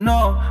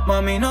No,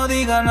 mami, no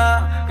diga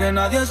nada, que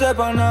nadie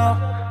sepa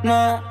nada,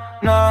 no,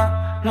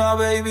 no, no,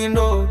 baby,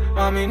 no.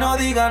 Mami, no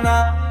diga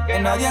nada, que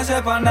nadie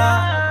sepa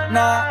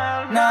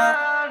nada,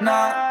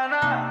 nada.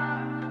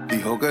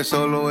 Dijo que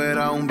solo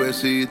era un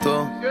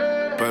besito,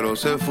 pero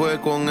se fue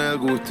con el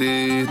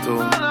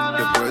gustito.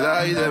 Después de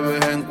ahí de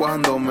vez en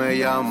cuando me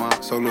llama.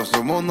 Solo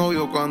somos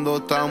novios cuando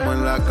estamos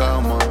en la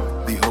cama.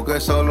 Dijo que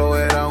solo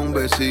era un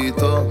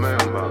besito,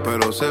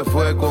 pero se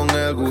fue con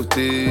el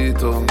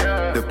gustito.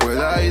 Después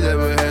de ahí de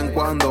vez en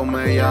cuando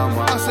me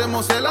llama.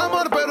 Hacemos el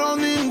amor pero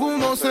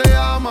ninguno se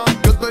ama.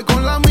 Yo estoy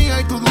con la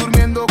mía y tú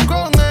durmiendo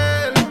con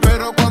él,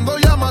 pero cuando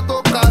llama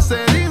toca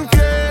ser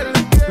infiel.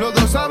 Los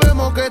dos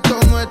sabemos que esto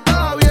no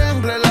está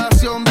bien.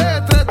 Relación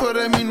de tres, tú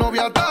eres mi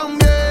novia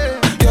también.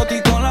 Yo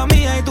estoy con la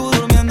mía y tú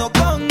durmiendo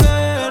con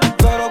él,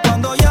 pero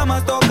cuando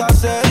llamas toca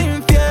ser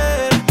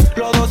infiel.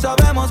 Los dos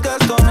sabemos que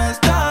esto no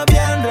está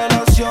bien.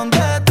 Relación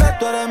de tres,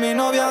 tú eres mi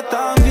novia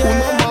también.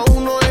 1 más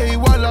 1 es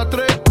igual a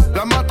 3.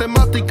 La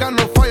matemática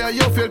no falla,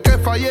 yo fui el que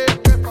fallé.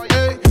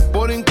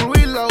 Por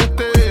incluirla a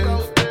usted.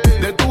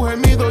 De tu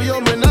gemido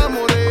yo me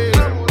enamoré.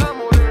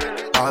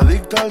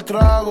 Adicta al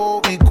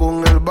trago y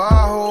con el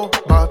bajo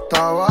va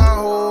hasta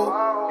abajo.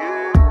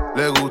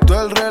 Le gustó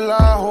el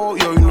relajo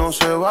y hoy no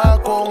se va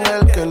con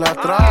el que la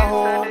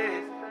trajo.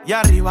 Y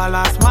arriba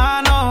las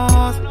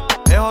manos,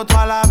 veo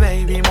toda la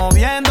baby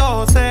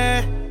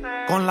moviéndose.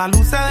 Con las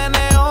luces de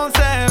neón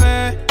se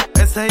ve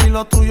ese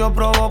hilo tuyo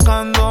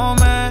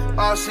provocándome.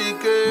 Así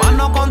que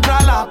mano contra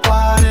la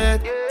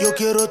pared. Yo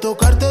quiero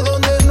tocarte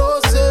donde no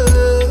se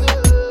ve.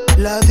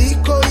 La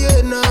disco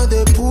llena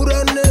de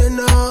pura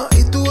nena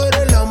y tú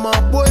eres la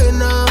más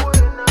buena.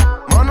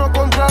 Mano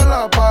contra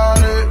la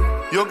pared.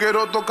 Yo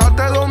quiero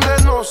tocarte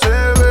donde no se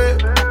ve.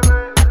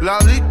 La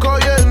disco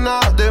llena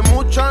de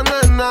mucha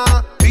nena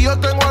y yo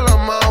tengo a la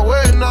más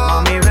buena.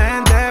 Mami,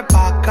 vente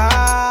pa'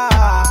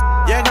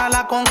 acá. Llega a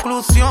la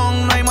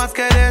conclusión, no hay más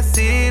que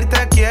decir,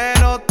 te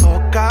quiero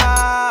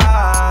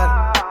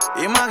tocar.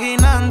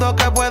 Imaginando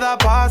que pueda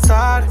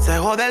pasar. Se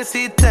jode el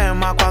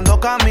sistema cuando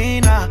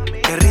camina.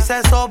 Que risa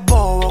esos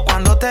bobos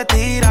cuando te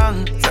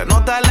tiran. Se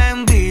nota la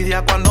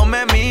envidia cuando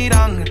me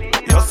miran.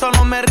 Yo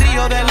solo me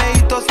río de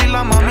lejitos y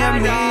la mami es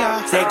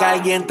mía. Sé que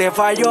alguien te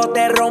falló,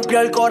 te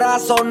rompió el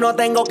corazón. No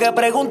tengo que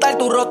preguntar,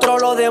 tu rostro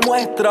lo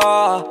demuestra.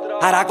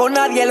 Ahora con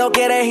nadie lo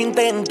quieres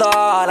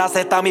intentar.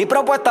 Acepta mi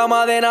propuesta,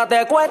 madena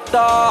te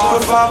cuesta.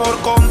 Por favor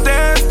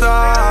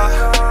contesta.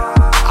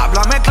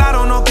 Háblame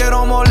claro, no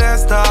quiero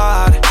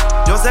molestar.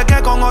 Yo sé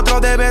que con otro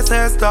debes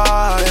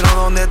estar, pero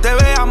donde te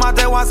vea más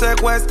te voy a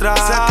secuestrar.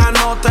 Sé que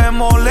no te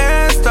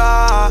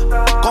molesta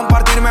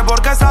compartirme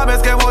porque sabes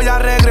que voy a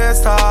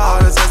regresar.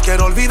 A veces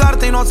quiero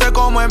olvidarte y no sé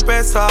cómo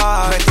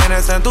empezar. Me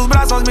tienes en tus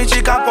brazos, mi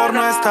chica, por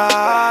no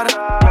estar.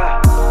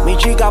 Mi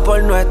chica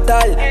por no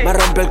estar. Me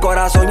rompió el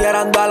corazón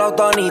llorando a los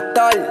Tony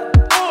Stark.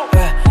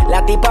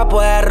 La tipa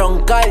puede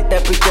roncar,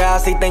 te piché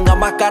así tenga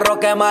más carro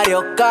que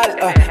Mario Kart.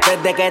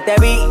 Desde que te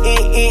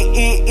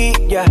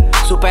vi, yeah.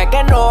 Supe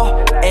que no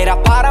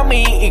era para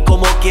mí y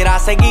como quiera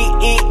seguir,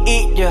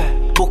 yeah.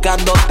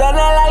 Buscando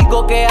tener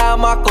algo que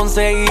jamás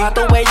conseguí. Pa'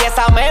 tu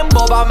belleza me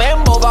emboba, me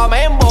emboba,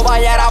 me emboba.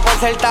 Y ahora por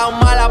ser tan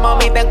mala,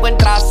 mami, te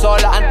encuentras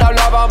sola. Antes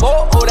hablábamos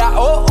hora.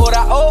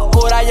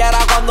 Y ahora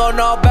cuando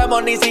nos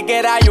vemos ni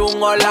siquiera hay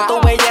un hola.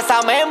 Tu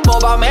belleza me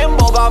emboba, me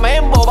emboba, me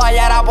emboba. Y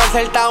ahora por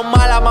ser tan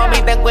mala,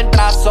 mami, te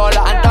encuentras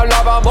sola. Antes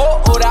hablábamos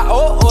hora.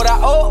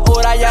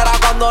 Y ahora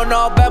cuando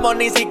nos vemos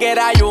ni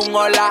siquiera hay un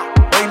hola.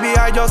 Baby,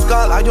 I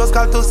just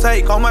call to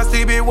say como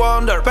Stevie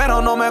Wonder.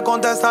 Pero no me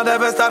contesta,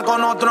 debe estar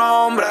con otro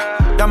hombre.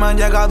 Ya me han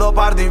llegado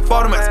par de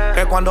informes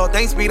que cuando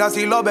te inspiras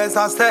y lo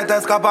besas se te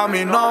escapa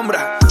mi nombre.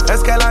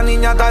 Es que la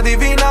niña está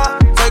divina.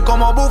 Soy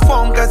como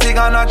Buffon que si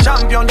gana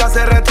Champion ya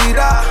se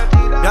retira.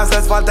 Me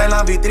haces falta en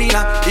la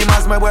vitrina y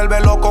más me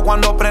vuelve loco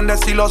cuando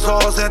prendes y los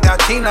ojos se te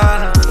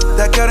achinan.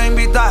 Te quiero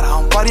invitar a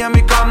un party en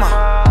mi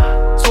cama.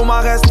 Su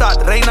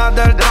majestad, reina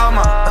del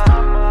drama.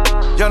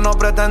 Yo no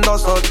pretendo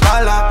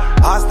soltarla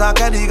hasta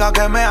que diga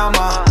que me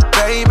ama.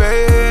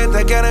 Baby,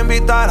 te quiero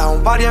invitar a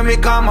un party en mi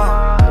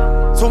cama.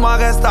 Su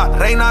majestad,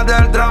 reina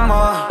del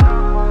drama.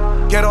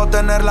 Quiero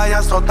tenerla y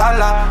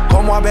azotarla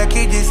como a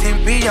Becky G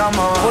sin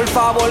pijama. Por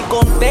favor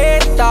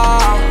contesta.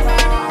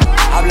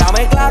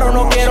 Háblame claro,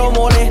 no quiero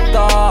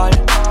molestar.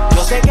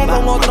 Yo sé que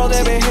con otro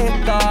debes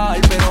estar,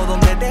 pero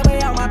donde te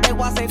vea más te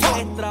voy a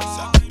secuestrar.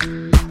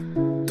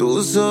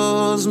 Tus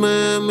ojos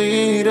me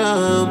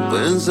miran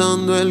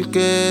pensando el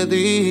que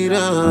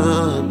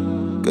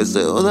dirán. Que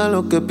se joda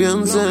lo que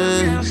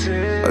piensen.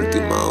 A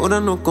última hora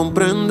no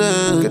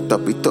comprenden que esta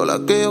pistola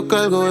que yo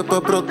cargo es pa'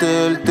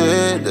 protegerte.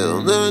 De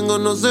donde vengo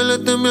no se le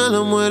teme a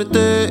la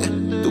muerte.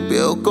 Tus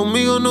viejos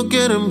conmigo no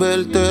quieren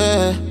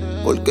verte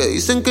porque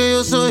dicen que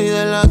yo soy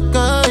de la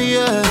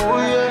calle.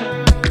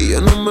 Y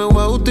yo no me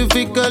voy a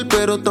justificar,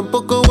 pero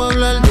tampoco voy a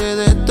hablar de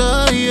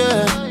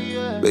detalles.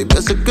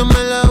 Baby, sé que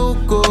me la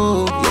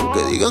busco y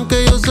aunque digan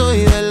que yo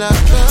soy de la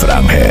calle.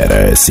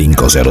 Franger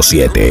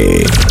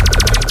 507.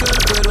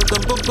 Pero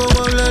tampoco voy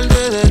a hablar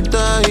de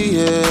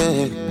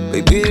detalles.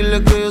 Baby,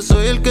 dile que yo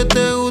soy el que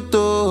te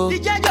gustó.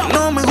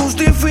 No me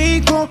justifico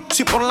rico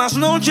si por las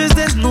noches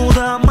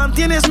desnuda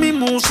mantienes mi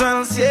musa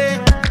al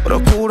 100.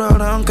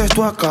 Procurarán que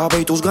esto acabe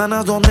y tus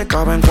ganas donde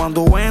caben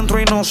cuando entro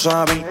y no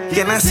saben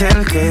quién es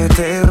el que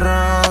te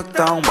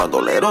rapta. Un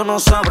bandolero no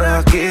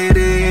sabrá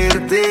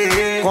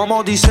quererte.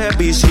 Como dice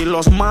Bici,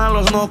 los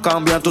malos no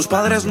cambian, tus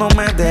padres no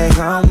me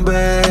dejan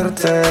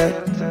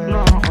verte.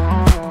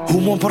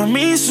 Humo por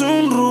mi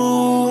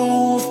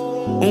sunroof,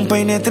 un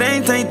peine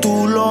 30 y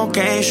tu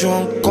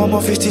location.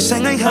 Como 50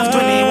 Cent, I have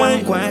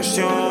 21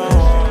 questions.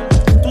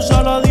 Tú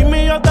solo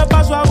dime y yo te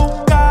paso a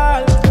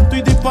buscar.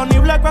 Estoy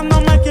disponible cuando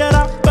me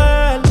quieras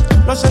ver.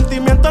 Los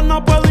sentimientos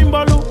no puedo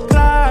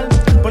involucrar,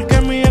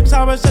 porque mi ex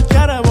a veces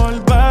quiere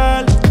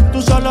volver.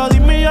 Tú solo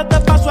dime y yo te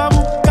paso a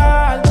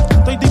buscar.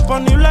 Estoy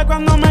disponible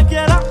cuando me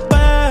quieras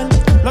ver.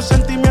 Los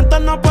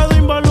sentimientos no puedo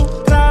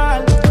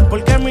involucrar,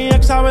 porque mi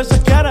ex a veces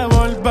quiere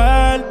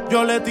volver.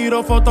 Yo le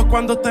tiro fotos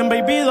cuando esté en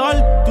baby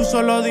doll. Tú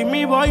solo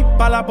dime y voy.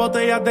 Pa' las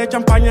botellas de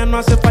champaña no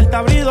hace falta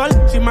abridor.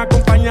 Si me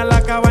acompaña a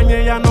la cabaña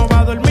ella no va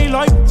a dormir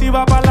hoy. Si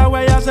va pa' la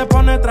huella se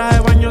pone traje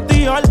de baño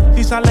Dior.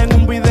 Si sale en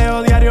un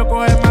video diario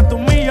coge más de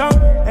 1 millón.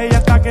 Ella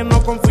está que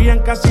no confía en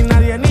casi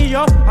nadie ni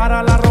yo.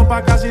 Ahora la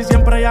ropa casi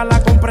siempre ya la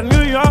compré en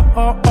New York.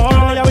 Oh,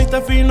 oh, ya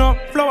viste fino,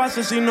 flow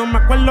asesino. Me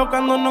acuerdo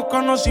cuando nos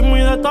conocimos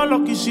y de todo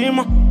lo que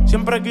hicimos.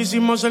 Siempre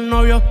quisimos ser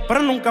novios,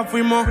 pero nunca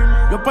fuimos.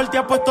 Yo por ti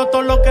apuesto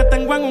todo lo que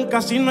tengo en un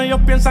casino. Ellos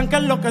piensan que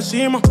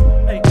enloquecimos.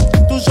 Hey.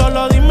 Tú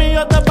solo dime y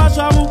yo te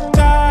paso a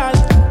buscar.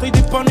 Estoy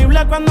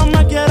disponible cuando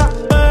me quieras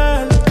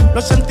ver.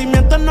 Los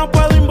sentimientos no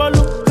puedo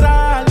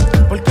involucrar,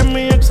 porque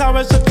mi ex a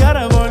veces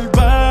quiere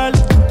volver.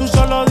 Tú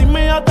solo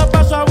dime y yo te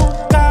paso a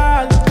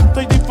buscar.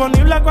 Estoy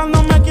disponible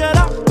cuando me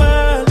quieras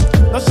ver.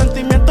 Los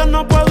sentimientos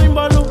no puedo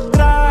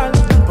involucrar,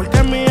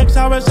 porque mi ex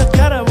a veces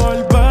quiere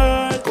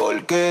volver.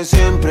 Porque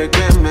siempre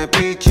que me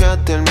picha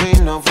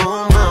termino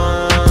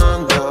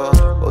fumando.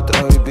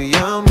 Otra baby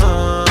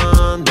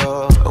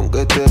llamando,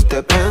 aunque te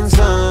esté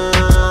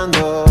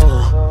pensando.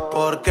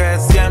 Porque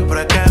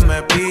siempre que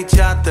me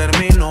picha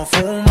termino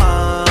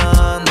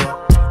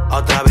fumando.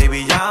 Otra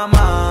baby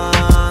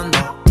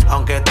llamando,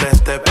 aunque te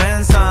esté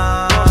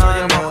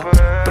pensando.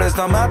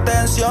 Préstame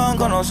atención,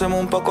 conóceme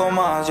un poco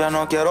más. Ya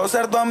no quiero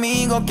ser tu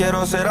amigo,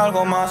 quiero ser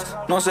algo más.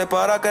 No sé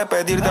para qué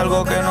pedirte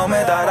algo que no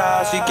me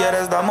darás. Si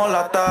quieres damos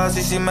la taza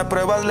y si me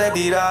pruebas le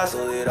dirás.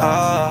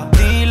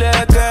 Dile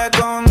que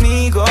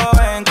conmigo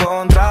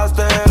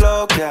encontraste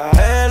lo que a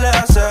él le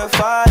hace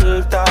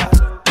falta.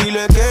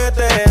 Dile que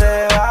te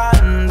dé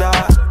banda,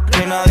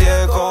 que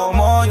nadie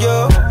como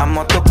yo.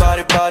 Amo tu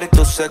body, body,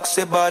 tu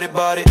sexy body,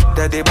 body.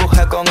 Te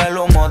dibujé con el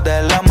humo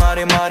de la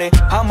mari, mari.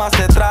 Jamás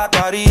te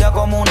trataría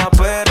como una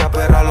perra,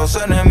 pero a los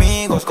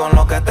enemigos con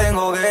los que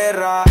tengo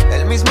guerra.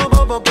 El mismo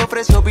bobo que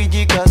ofreció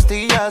Villa y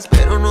Castillas,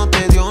 pero no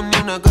te dio ni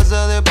una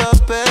casa de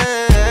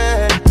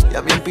papel. Y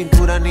a mí en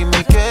pintura ni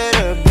me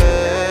quieres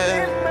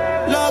ver.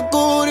 La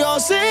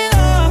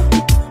curiosidad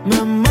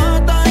me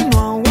mata y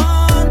no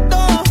aguanto.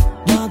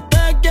 Ya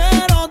te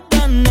quiero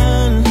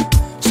tener,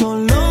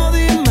 solo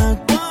dime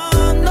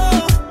cuándo.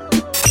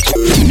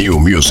 New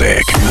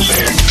Music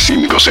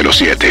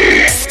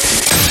 507.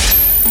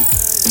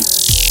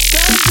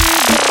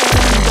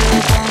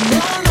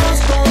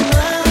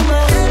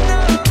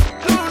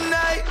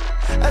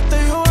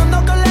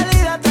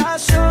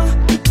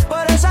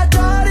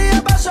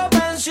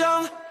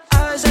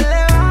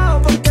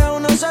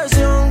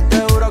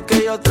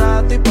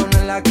 Trato y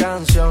poner la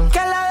canción que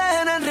la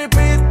dejen en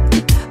repeat.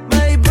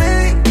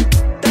 Baby,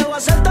 te voy a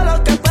hacer todo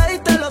lo que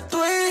pediste los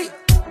tweets.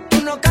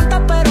 Tú no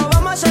cantas pero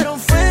vamos a hacer un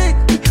feat.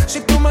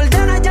 Si tú me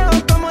ordenas llego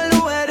como el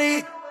Uber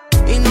Eats.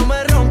 Y no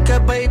me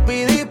ronques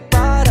baby,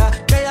 dispara,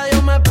 que ya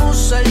yo me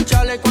puse el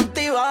chaleco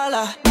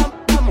antibalas.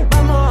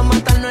 Vamos a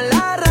matarnos en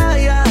la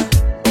raya,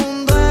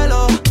 un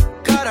duelo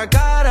cara a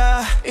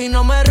cara. Y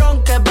no me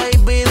ronques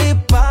baby,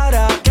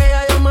 dispara, que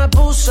ya yo me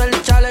puse el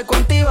chaleco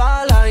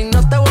antibalas. Y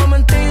no te voy a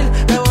mentir,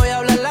 te voy a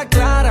hablar la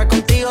clara.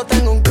 Contigo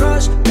tengo un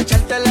crush,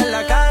 echártela en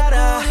la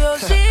cara.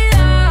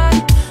 Curiosidad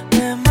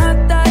me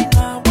mata y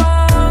no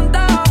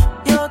aguanta.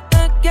 Yo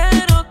te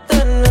quiero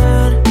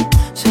tener,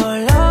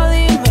 solo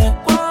dime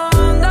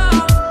cuándo.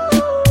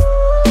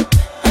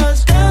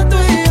 Es que tú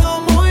y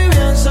yo muy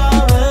bien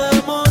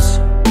sabemos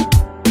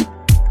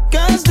que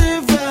es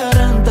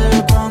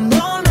diferente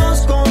cuando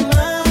nos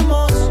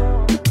comemos.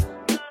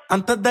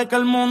 Antes de que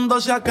el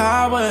mundo se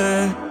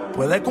acabe,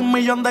 puede que 1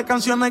 millón de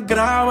canciones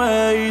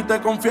grabe. Y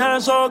te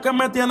confieso que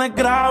me tienes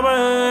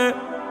grave.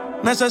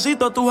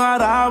 Necesito tu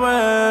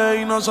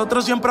jarabe. Y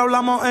nosotros siempre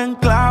hablamos en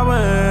clave.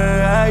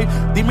 Ey,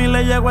 dime y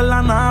le llego en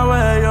la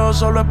nave. Yo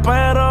solo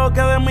espero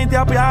que de mí te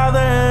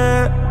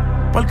apiades,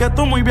 porque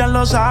tú muy bien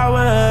lo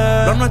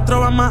sabes. Lo nuestro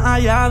va más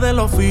allá de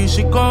lo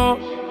físico.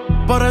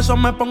 Por eso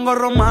me pongo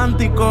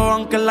romántico,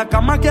 aunque en la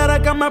cama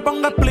quiere que me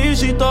ponga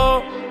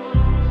explícito.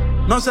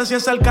 No sé si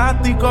es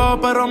sarcástico,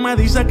 pero me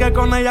dice que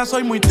con ella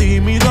soy muy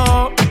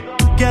tímido.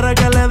 Quiere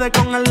que le dé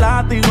con el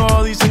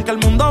látigo. Dicen que el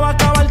mundo va a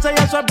acabarse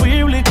y eso es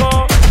bíblico.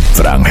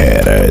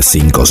 Franger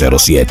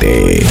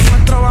 507.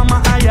 Nuestro va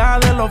más allá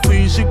de lo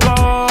físico,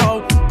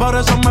 por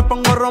eso me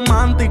pongo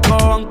romántico.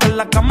 Aunque en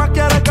la cama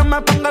quiere que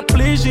me ponga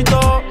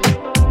explícito.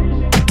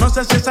 No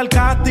sé si es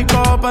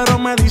sarcástico, pero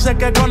me dice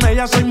que con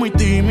ella soy muy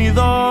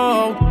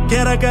tímido.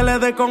 Quiere que le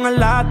dé con el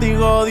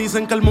látigo.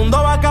 Dicen que el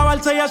mundo va a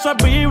acabarse y eso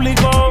es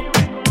bíblico.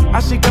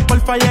 Así que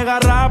porfa llega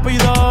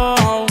rápido.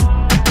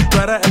 Tú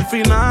eres el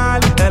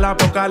final del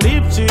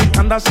apocalipsis.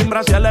 Anda sin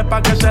brasiles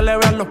pa' que se le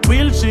vean los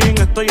piercing.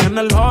 Estoy en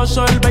el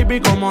hustle, baby,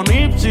 como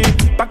Nipsey.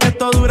 Pa' que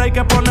esto dure hay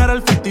que poner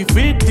el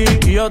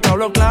 50-50. Y yo te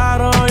hablo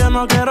claro, yo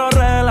no quiero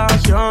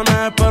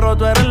relaciones, pero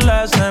tú eres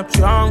la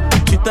excepción.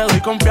 Si te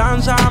doy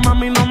confianza,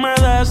 mami, no me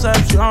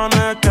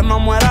decepciones. Que no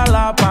muera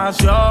la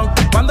pasión.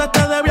 Cuando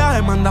estés de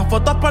viaje, manda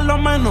fotos por lo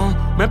menos.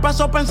 Me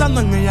paso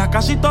pensando en ella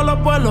casi todos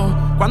los vuelos.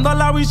 Cuando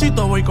la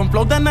visito, voy con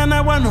flow de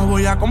nene bueno.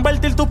 Voy a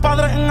convertir tus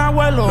padres en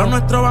abuelos. Lo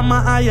nuestro va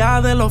más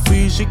allá de lo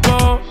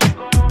físico,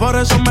 por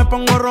eso me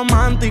pongo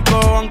romántico.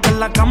 Aunque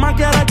en la cama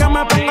quiere que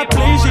me ponga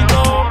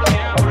explícito.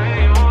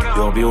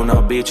 Yo vi una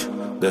bitch,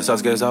 de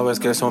esas que sabes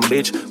que son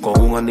bitch, con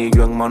un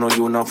anillo en mano y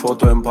una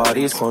foto en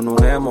París, con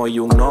un emo y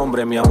un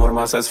nombre, mi amor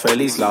más es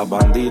feliz. La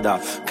bandida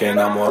que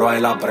enamoró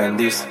al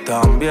aprendiz.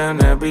 También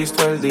he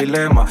visto el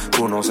dilema,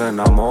 uno se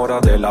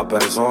enamora de la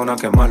persona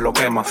que más lo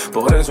quema.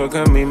 Por eso es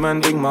que mi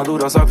mente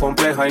inmadura se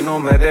acompleja y no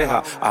me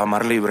deja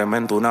amar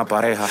libremente una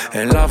pareja.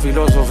 En la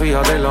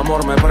filosofía del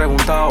amor me he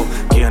preguntado,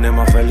 ¿quién es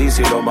más feliz?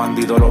 Si los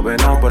bandidos los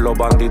venados, pues los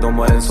bandidos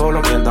mueren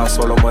solos. Quien da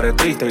solo muere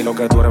triste y los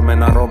que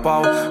duermen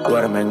arropados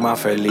duermen más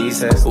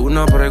felices.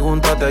 Una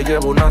pregunta te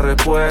lleva una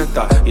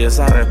respuesta y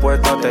esa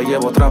respuesta te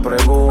lleva otra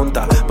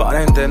pregunta,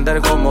 para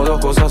entender como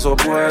dos cosas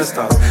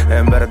opuestas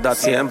en verdad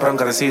siempre han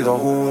crecido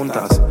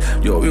juntas.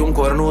 Yo vi un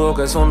cuernudo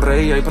que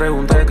sonreía y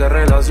pregunté qué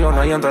relación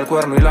hay entre el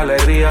cuerno y la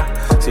alegría.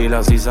 Si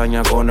la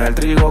cizaña con el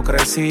trigo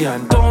crecía,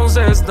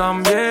 entonces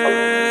también.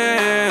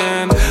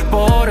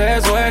 Por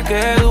eso es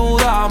que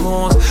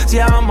dudamos si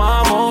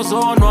amamos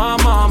o no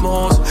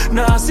amamos.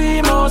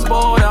 Nacimos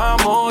por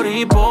amor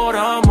y por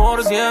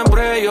amor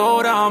siempre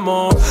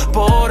lloramos.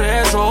 Por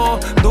eso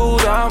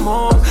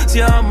dudamos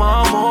si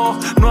amamos,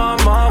 no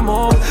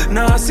amamos.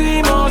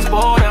 Nacimos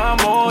por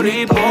amor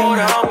y por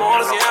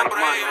amor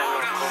siempre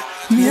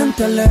lloramos.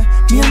 Miéntele,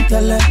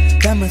 miéntele,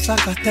 que me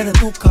sacaste de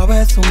tu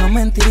cabeza una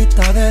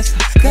mentirita de esa.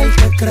 Que él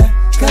te cree,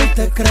 que él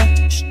te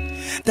cree.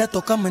 Te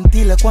toca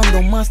mentirle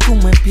cuando más tú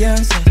me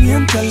piensas.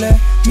 Miéntele,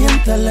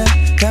 miéntele,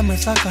 que me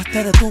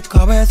sacaste de tu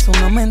cabeza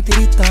una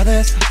mentirita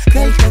de esa.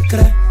 Que él te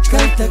cree, que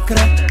él te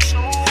cree.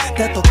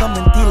 Te toca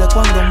mentirle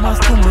cuando más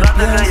tú me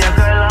piensas.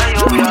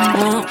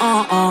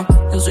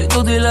 Yo soy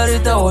tu dealer y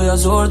te voy a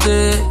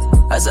sortear.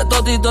 A ese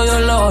totito yo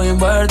lo voy a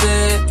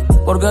invertir,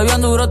 porque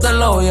bien duro te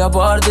lo voy a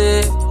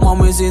partir.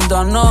 Mami,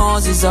 cinta no,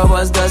 si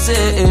sabes que sí.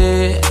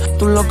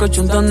 Tú lo que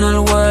chuntas en el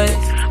way,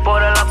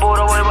 por el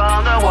apuro voy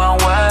bajando de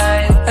one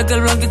way. Es que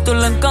el blanquito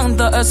le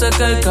encanta ese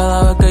que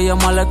cada vez que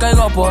llama le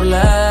caigo por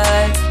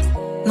ley.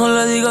 No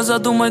le digas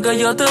a tu madre que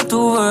ya te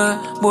tuve.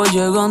 Voy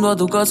llegando a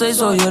tu casa y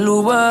soy el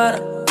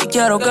Uber. Y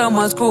quiero que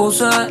me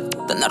excuse,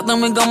 tenerte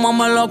en mi cama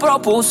me lo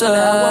propuse.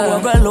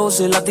 Vuelve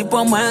luz y la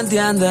tipa me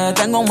entiende.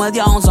 Tengo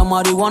media onza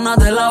marihuana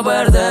de la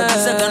verde.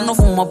 Dice que no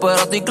fuma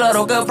pero a ti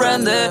claro que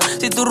prende.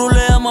 Si tú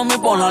ruleas mami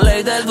pon la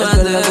ley del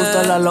duende. Es que le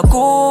gusta la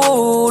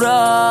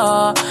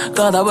locura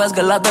cada vez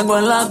que la tengo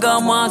en la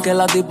cama. Que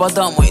la tipa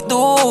está muy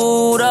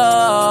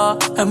dura.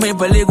 En mi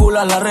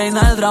película la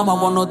reina del drama.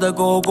 Vos no te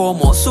cojo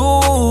como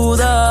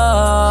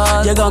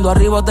suda. Llegando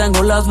arriba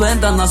tengo las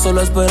ventanas solo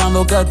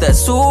esperando que te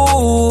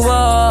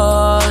subas.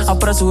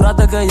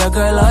 Apresúrate que ya que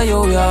la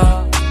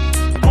lluvia.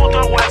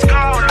 Puto West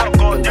Coast,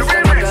 loco. Tengo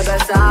que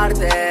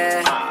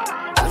besarte,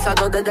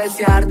 cansado de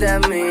desearte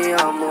mi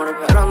amor,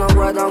 pero no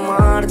puedo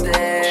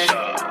amarte.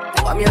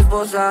 Tengo a mi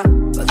esposa,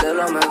 date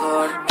lo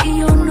mejor. Y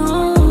yo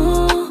no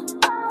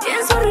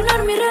pienso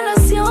arruinar mi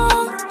relación.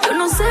 Yo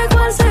no sé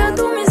cuál sea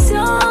tu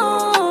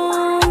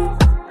misión.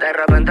 De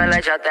repente le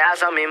echaste a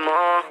eso mismo.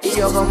 Y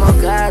yo como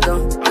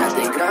quedo, me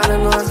estoy grande,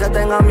 no se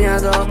tenga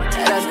miedo.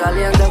 Eres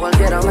caliente,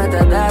 cualquiera mete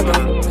dedo.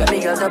 Que mi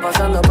casa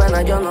pasando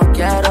pena, yo no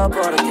quiero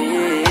por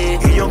ti.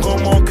 Y yo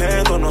como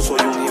quedo, no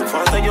soy un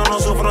infante, yo no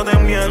sufro de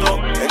miedo.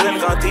 En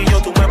el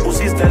gatillo tú me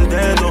pusiste el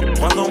dedo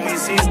cuando me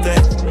hiciste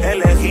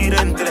elegir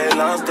entre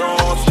las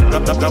dos.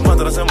 La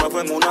madre se me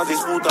fue en una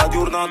disputa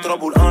diurna,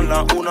 trouble en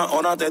la 1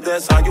 hora de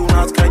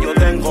desayunas. Que yo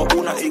tengo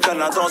una y que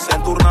las dos se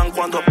turnan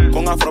cuando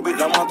con Afrobeat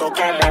la mato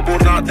como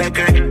burla. De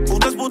que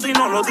puta es puta y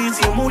no lo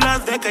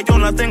disimulas. De que yo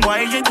la tengo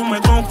a ella y tú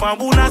me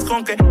confabulas.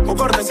 Con que con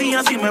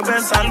cortesía si me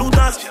ves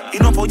saludas. Y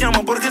no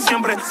follamos porque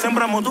siempre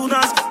sembramos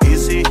dudas. Y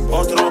si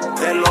otro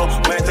te lo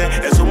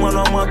mete, eso me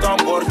lo mata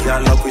porque a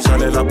la y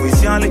sale la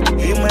oficial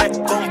y me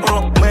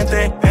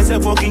compromete. Ese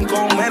fucking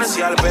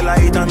comercial,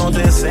 peladita no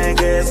te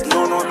cegues.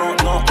 No, no, no,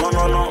 no, no,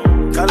 no,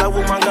 no. Cada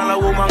woman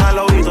al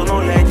oído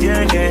no le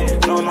llegue.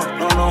 No, no,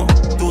 no, no.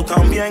 Tú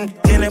también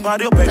tienes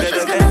varios pegues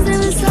de ganas de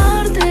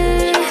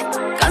besarte,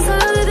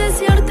 cansada de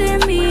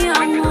desearte mi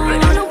amor,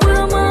 pero no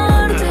puedo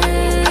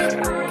amarte.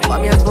 A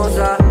mi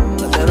esposa,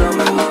 date lo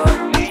mejor.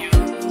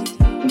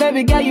 Baby,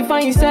 Baby girl, you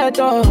find yourself,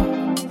 oh.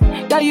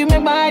 Girl, you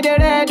make my eye the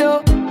red,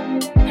 oh.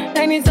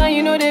 Anytime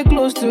you know they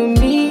close to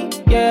me,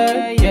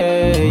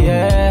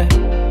 yeah.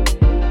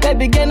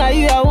 Baby girl, now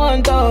you I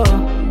want, oh.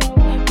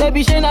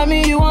 Baby, shey na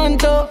me you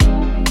want, oh.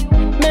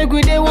 Make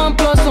we day 1 +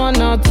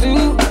 1 or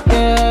 2,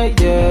 yeah.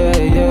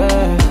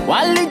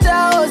 1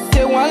 liter, oh,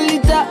 say 1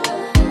 liter.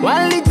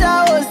 1 liter,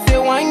 oh, say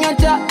 1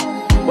 yacha.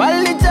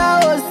 1 liter,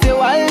 oh, say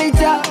 1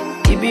 liter.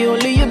 It be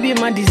only you be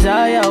my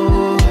desire,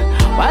 oh.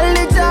 1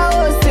 liter,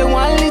 oh, say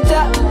 1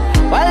 liter.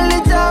 1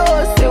 liter,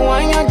 oh, say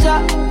 1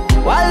 yacha.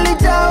 1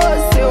 liter,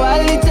 oh, say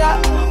 1 liter.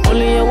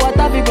 Only your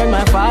water be burn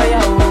my fire,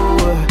 oh.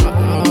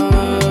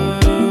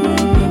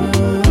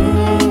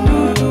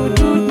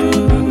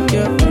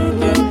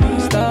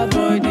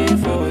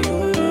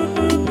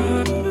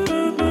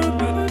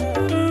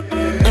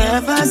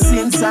 Ever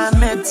since I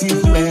met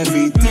you,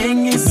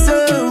 everything is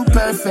so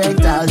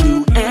perfect. I'll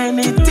do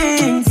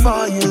anything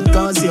for you,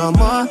 cause you're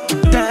more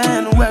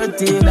than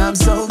worth it. I'm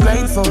so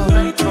grateful.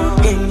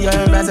 In your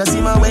eyes I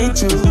see my way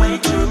through.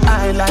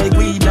 I like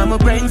weed, I'm a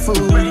brain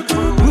food.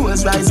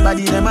 Rules rice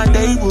body, them a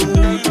day woo.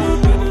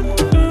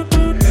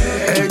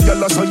 Hey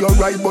girl, I saw your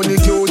right body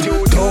cute.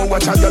 Don't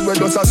watch a girl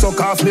with us a suck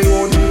off me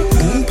own.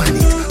 Boom pan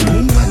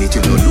it,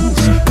 you don't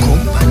lose.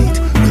 Come pan it,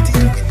 with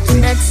it.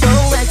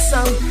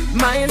 XOXO,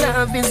 my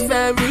love is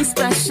very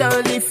special.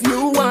 If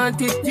you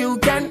want it, you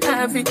can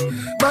have it.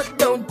 But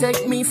don't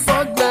take me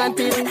for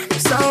granted.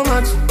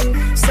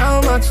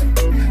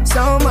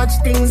 So much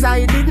things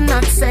I did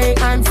not say.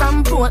 I'm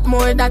from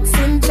Portmore, that's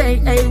in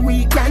JA.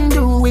 We can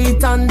do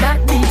it on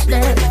that beach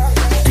there.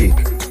 Tick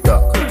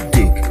tock,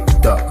 tick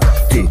tock,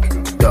 tick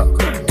tock,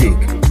 tick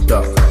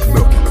tock.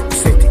 Broke it,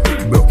 set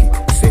it, broke it.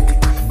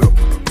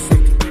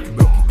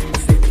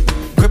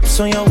 Grips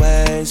on your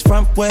ways,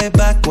 front way,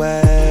 back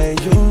way.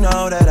 You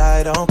know that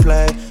I don't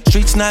play.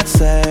 Streets not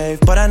safe,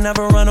 but I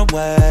never run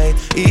away,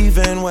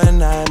 even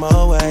when I'm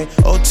away.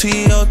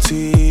 OT,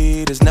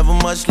 there's never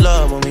much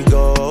love when we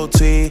go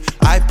OT.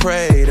 I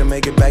pray to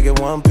make it back in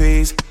one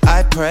piece.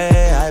 I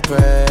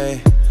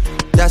pray.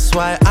 That's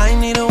why I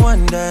need a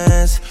one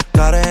dance.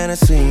 Got a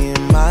Hennessy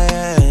in my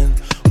hand.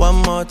 One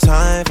more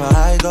time before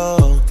I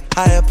go.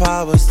 Higher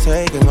powers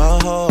taking a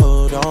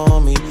hold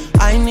on me.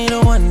 I need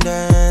a one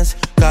dance.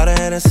 Got a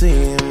Hennessy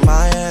in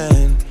my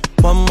hand.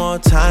 One more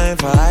time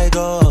before I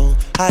go.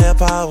 Higher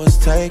powers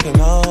taking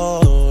a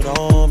hold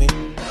on me.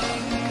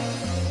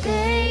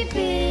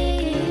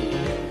 Baby,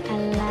 I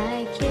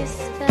like your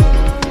style.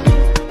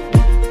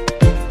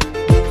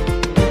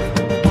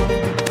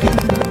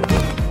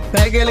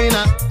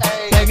 Pegelina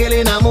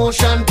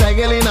motion,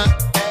 Pegelina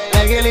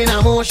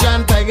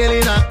motion,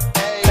 Pegelina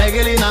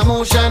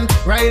motion.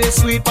 Ride it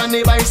sweet on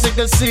the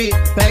bicycle seat.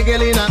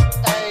 Pegelina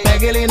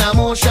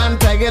motion,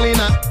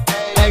 Pegelina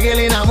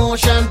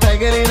motion,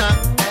 Pegelina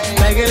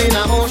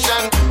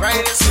motion. Ride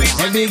it sweet.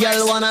 Every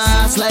girl wanna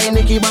ass like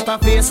Nicki, but her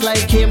face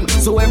like him.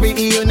 So every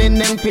evening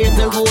them pay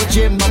to go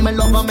gym. But me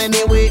love them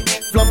anyway.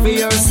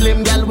 Fluffy or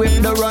slim, girl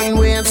whip the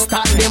runway and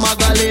start them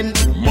muggling.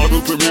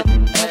 Model for me,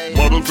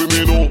 model for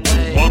me, no.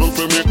 Model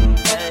for me,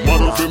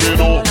 model for me,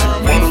 no.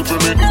 Model for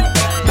me,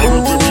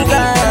 model for me, no.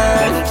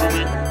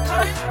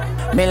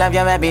 Me love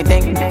your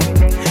everything.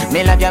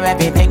 Me love your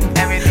everything.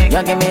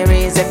 You give me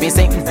reason to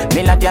sing.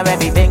 Me love your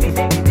everything.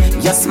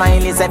 Your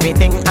smile is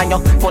everything, and you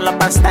full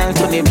up of style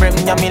to the brim.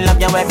 You me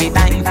love you every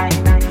time.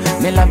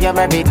 Me love you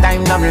every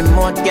time. No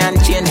remote can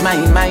change my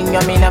mind.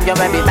 You me love you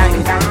every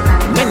time.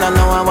 Me no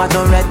know I want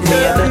to red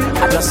label.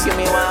 I just you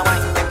me one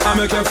wine. I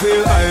make you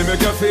feel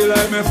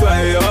like me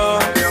fly, oh.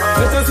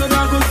 Let us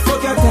know good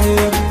fuck your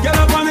time. Get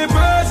up on the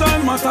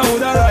person, master who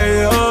the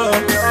lie, oh.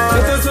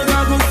 Let us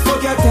know good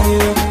fuck your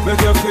time.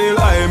 Make you feel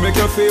like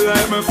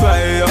me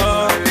fly,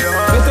 oh.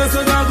 Let us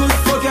know good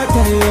fuck your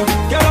time.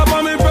 Get up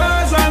on the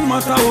person,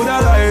 master who the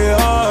lie,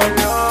 oh.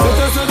 Let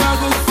us know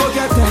good fuck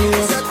your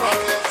time.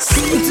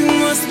 Something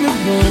must be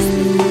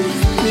wrong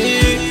with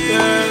me,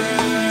 yeah.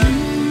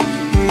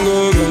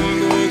 Go,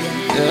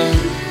 yeah.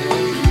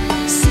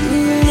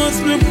 Something must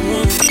be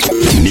wrong.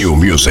 New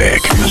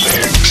Music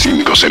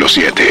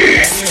 507.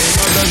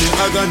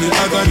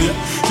 Agony.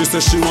 She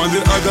said she want the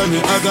agony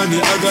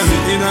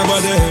in her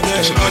body.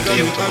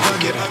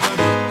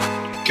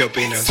 ¿Qué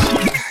opinas?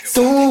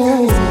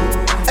 Tú,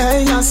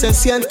 ella se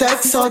siente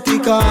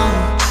exótica.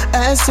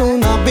 Es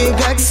una big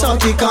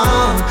exótica.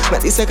 Me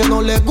dice que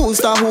no le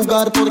gusta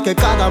jugar porque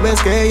cada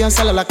vez que ella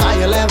sale a la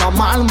calle le va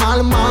mal.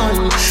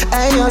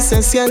 Ella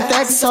se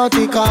siente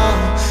exótica,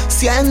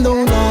 siendo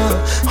una.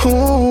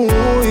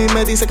 Y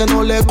me dice que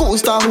no le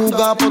gusta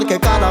jugar porque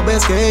cada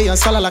vez que ella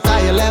sale a la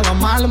calle le va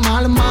mal.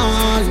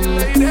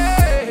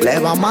 Le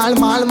va mal. A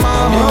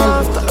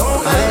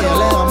ella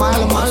le va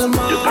mal.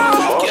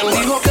 ¿Quién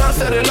dijo que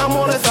hacer el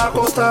amor es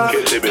acostar?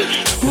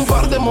 Un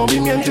par de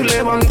movimientos y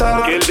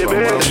levantar. Un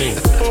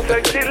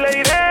sexy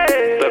lady.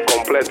 Esto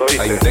completo,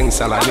 ¿viste? Está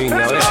intensa la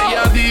niña, ¿ves?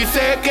 Ella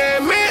dice que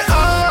me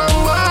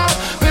ama,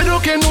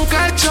 pero que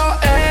nunca ha hecho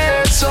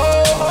eso.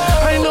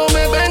 Ay, no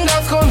me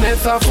vengas con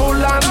esa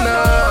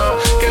fulana,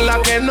 que es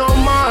la que no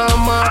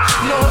mama,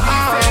 no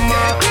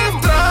ama. Que te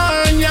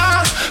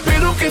extraña,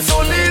 pero que soy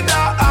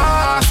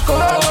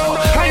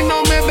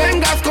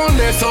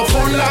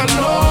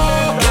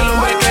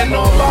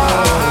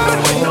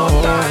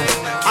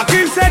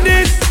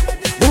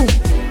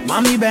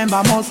Mami, ven,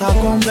 vamos a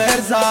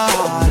conversar.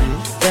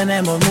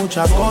 Tenemos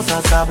muchas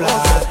cosas que hablar.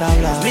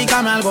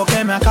 Explícame algo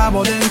que me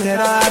acabo de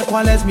enterar.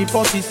 ¿Cuál es mi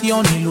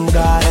posición y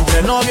lugar? Entre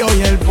el novio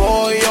y el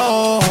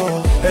pollo.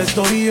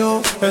 Estoy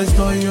yo.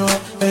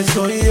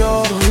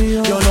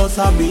 Yo lo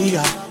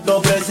sabía,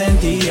 lo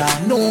presentía.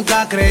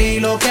 Nunca creí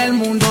lo que el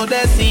mundo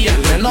decía.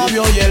 Entre el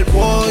novio y el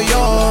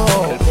pollo.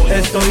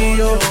 Estoy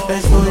yo.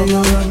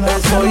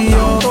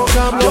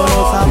 Yo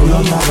lo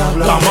sabía.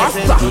 La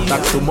masta.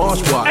 That's too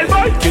much, boy.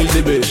 Kill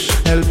the bitch.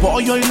 El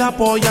pollo y la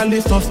polla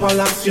listos para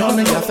la acción.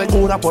 Ella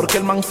asegura porque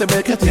el man se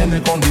ve que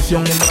tiene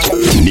condiciones.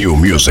 New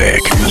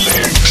Music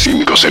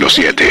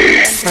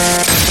 507.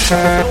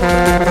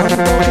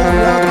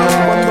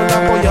 Cuando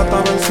la polla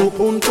estaba en su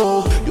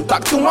punto, you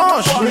talk too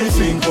much. Ni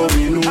 5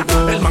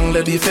 minutos. El man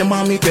le dice,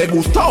 mami, ¿te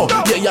gustó?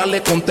 Y ella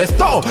le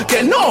contestó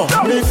que no.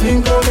 Ni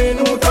 5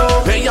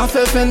 minutos. Ella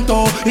se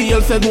sentó y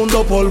el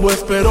segundo polvo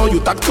esperó. You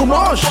talk too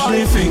much.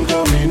 Ni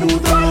 5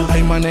 minutos.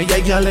 Ay, man,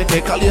 ella le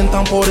que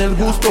calientan por el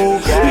gusto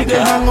y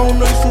dejan a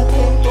uno en su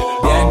punto.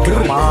 Bien,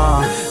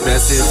 crema.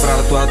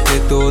 Descifrar tu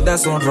actitud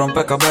es un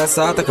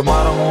rompecabezas. Te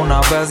quemaron una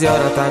vez y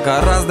ahora te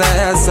agarras de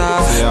esa.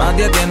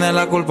 Nadie tiene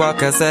la culpa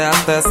que sea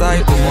alteza.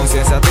 Y tu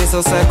conciencia te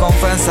hizo se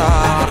confesa.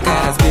 Porque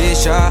eres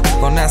bicha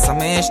con esa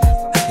mish.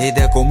 Y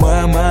de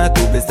comerme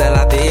tuviste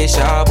la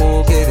dicha.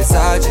 Quieres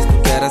salchis,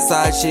 tú quieres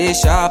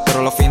salchicha.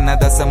 Pero los fines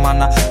de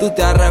semana tú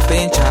te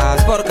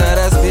arrepinchas. Porque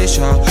eres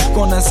bicha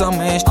con esa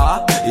mish.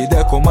 Y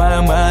de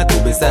comerme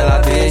tuviste la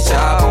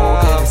dicha.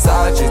 Quieres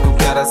salchis, tú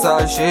quieres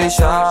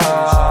salchicha.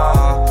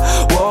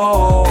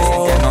 Wow.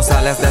 Dicen que no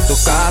sales de tu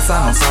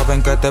casa, no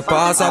saben qué te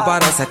pasa.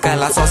 Parece que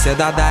la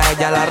sociedad a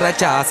ella la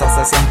rechaza.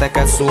 Se siente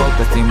que su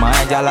autoestima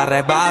ella la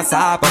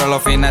rebasa. Pero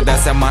los fines de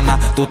semana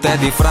tú te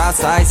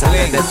disfrazas y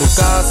sales de tu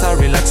casa,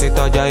 relax y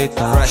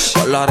tolladita.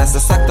 Colores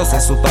exactos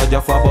es su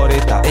toalla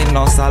favorita. Y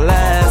no sale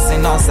si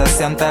no se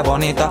siente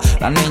bonita.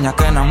 Las niñas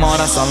que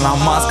enamoran son las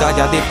más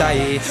calladitas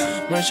y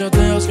me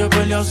chateas que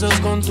peleas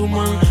con tu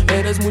man.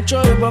 Eres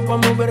mucho de pa'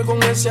 mover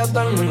con ese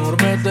atán. Mejor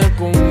vete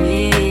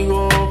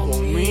conmigo.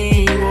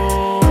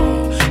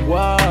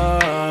 Wow.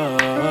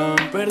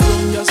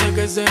 Perdón, ya sé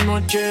que es de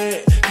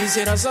noche.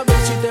 Quisiera saber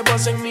si te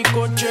vas en mi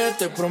coche.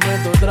 Te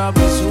prometo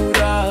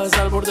travesuras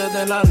al borde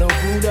de la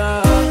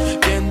locura.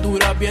 Bien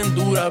dura, bien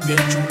chula.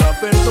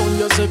 Perdón,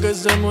 ya sé que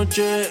es de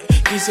noche.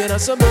 Quisiera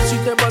saber si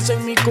te vas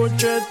en mi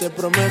coche. Te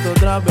prometo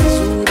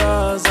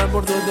travesuras al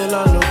borde de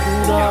la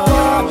locura.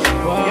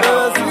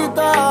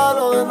 Bebecita,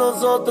 lo de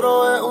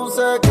nosotros es un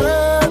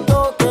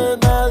secreto que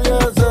nadie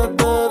se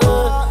entere.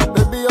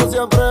 Baby, yo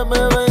siempre me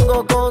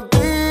vengo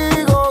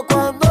contigo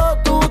cuando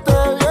tú te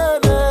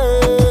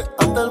vienes.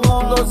 Ante el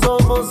mundo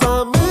somos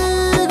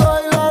amigos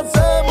y lo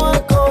hacemos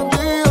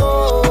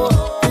escondido.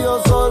 Y yo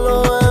solo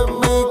en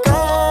mi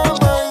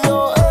cama y yo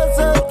es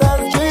el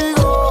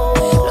testigo.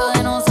 Lo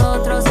de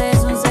nosotros es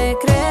un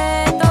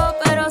secreto,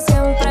 pero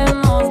siempre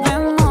nos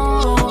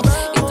vemos.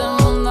 Y todo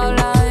el mundo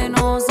habla de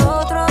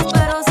nosotros,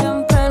 pero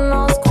siempre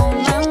nos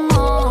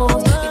comemos.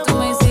 Y tú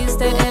me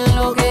hiciste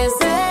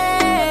enloquecer,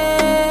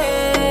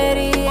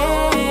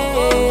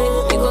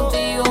 y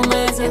contigo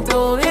me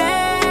siento bien.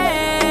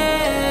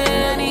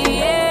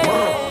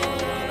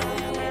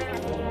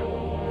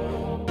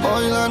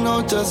 Hoy la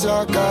noche se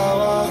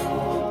acaba,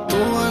 tú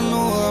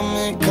desnuda en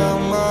mi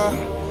cama.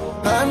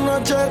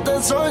 Anoche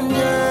te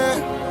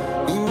soñé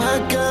y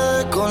me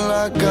quedé con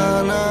la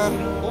gana.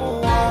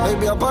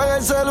 Baby, apaga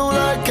el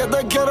celular que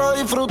te quiero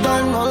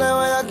disfrutar. No le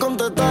vayas a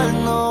contestar,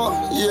 no,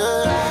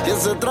 yeah. Y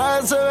ese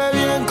traje se ve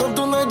bien con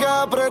tu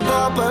nalga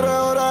apretada, pero es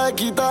hora de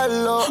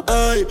quitarlo.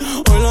 Ey,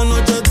 hoy la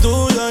noche es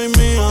tuya y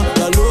mía.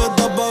 La luz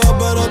está apagada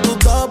pero tú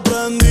estás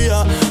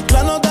prendida.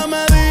 La nota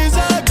me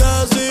dice que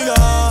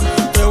siga.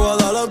 Te voy a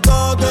dar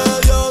hasta que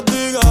Dios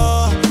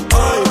diga.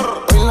 Ey.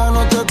 Hoy la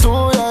noche es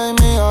tuya y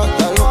mía.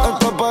 La luz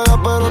está apagada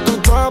pero tú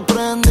estás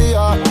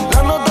prendida.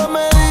 La nota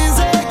me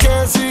dice que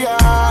siga.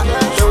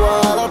 Te voy a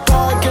dar hasta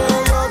que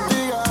Dios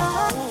diga.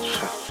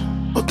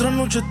 Otra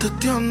noche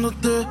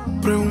testeándote,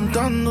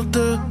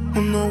 preguntándote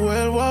cuando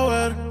vuelvo a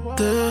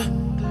verte.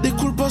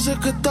 Disculpa, sé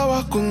que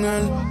estabas con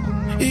él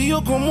y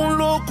yo como un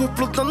loco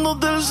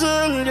explotándote el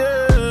cel,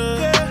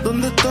 yeah.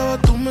 ¿Dónde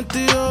estabas tú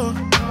metido?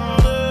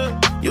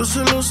 Yo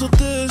celoso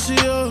te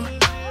decía.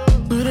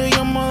 No era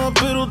llamada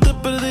pero te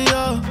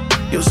perdía.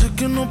 Yo sé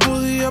que no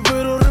podía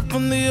pero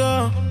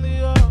respondía.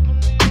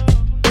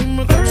 Hoy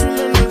me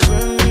cápsula en el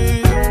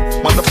feliz.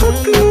 Otro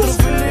feliz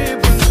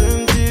pensé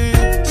en ti.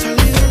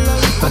 Salí de la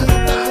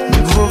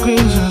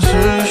fucking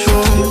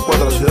sensation.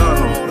 4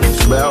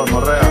 ciudadanos, veo,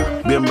 no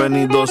rea.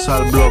 Bienvenidos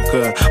al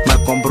bloque.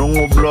 Me compro un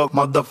U-Block,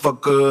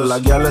 motherfucker.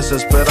 Las guiales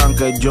esperan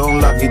que John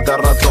la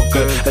guitarra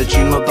toque. El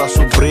chino está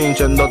supreme,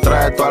 Chendo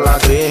trae toda la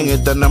green. Y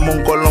tenemos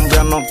un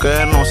colombiano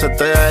que no se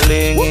te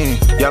elimine.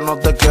 Ya no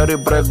te quiero y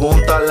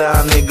pregúntale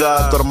a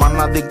Niga. Tu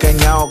hermana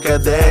diqueñao que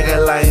deje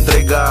la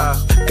intriga.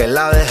 Que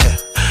la deje,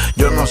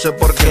 yo no sé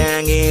por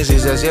quién. Y si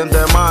se siente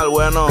mal,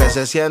 bueno, que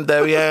se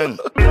siente bien.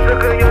 Dice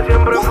que yo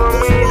siempre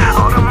fue mí.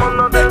 Ahora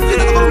mándate ti.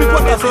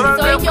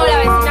 Soy yo, la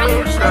vecina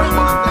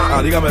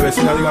Lucha. Dígame,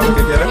 vecina, dígame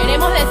qué quiere.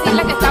 Queremos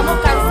decirle que estamos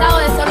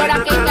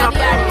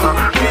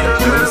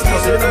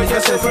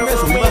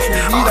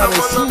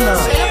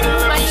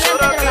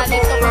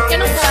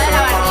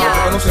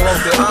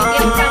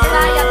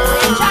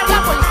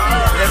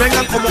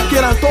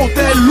quieran todos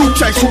ustedes,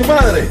 Lucha y su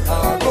madre.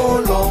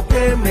 Hago lo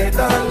que me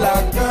da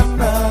la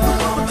gana.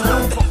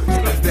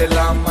 Desde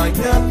la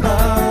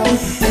mañana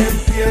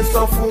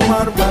empiezo a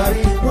fumar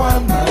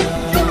marihuana.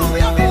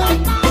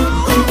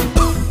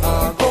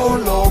 Hago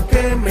lo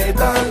que me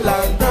da la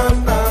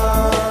gana.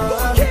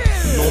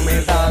 No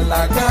me da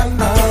la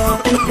gana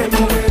que no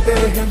me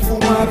dejen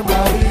fumar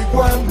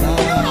marihuana.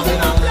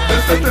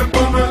 Desde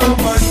temprano en la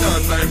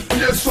mañana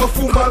empiezo a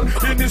fumar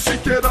y ni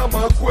siquiera me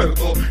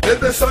acuerdo de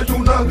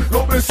desayunar.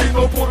 Los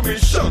vecinos por mi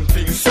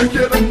shanty se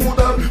quieren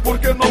mudar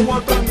porque no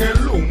aguantan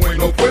el humo y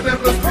no pueden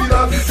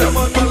respirar.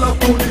 Llaman a la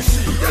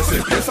policía, se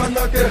empiezan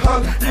a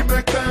quejar y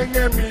me caen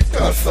en mi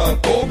casa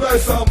toda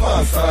esa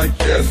masa.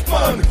 Yes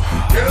man,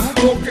 ¿qué es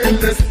lo que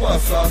les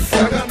pasa? Se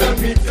hagan en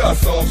mi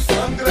casa o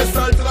sangre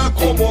saldrá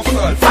como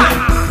salsa.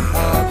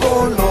 Hago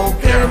lo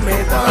que me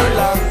da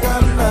la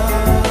gana.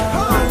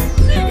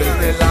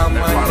 Desde la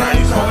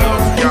mañana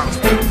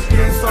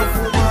empiezo a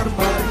fumar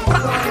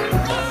marihuana.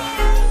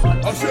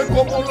 Así es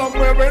como la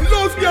mueven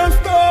los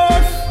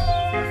gangsters,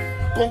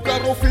 con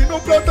carro fino,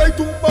 plata y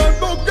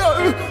tumbando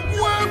girl.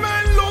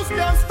 Mueven los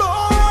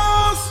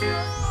gangsters,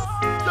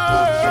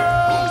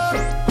 yeah.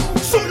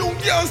 Soy un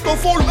gangster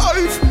for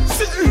life,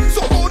 sí,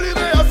 so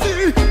moriré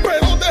así,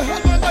 pero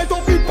dejando el night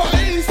en mi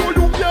país. Soy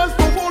un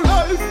gangster for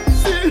life,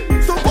 sí,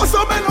 so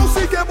pásamelo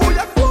sí que voy a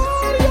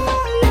actuar.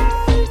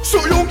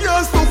 Soy un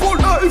gangster for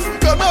life,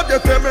 que a nadie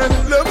teme,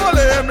 le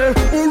vale M.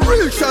 Un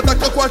real shot a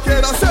que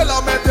cualquiera se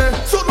la mete.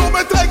 Solo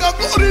me traigan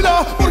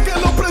gorila, porque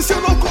lo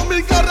presiono con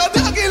mi garra de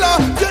águila.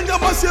 Quien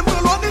llama siempre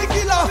lo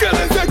aniquila.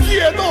 Quédense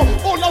quieto,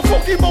 o la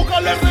fucking boca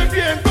le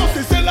reviento.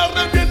 Si se la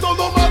reviento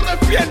no me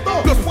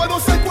arrepiento. Los puedo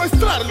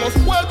secuestrar, los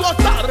puedo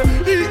atar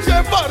y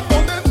llevar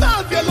donde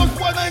nadie los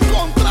pueda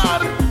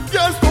encontrar. Y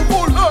esto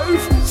for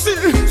life, sí,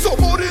 so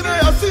moriré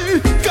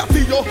así.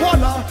 Gatillo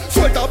jala,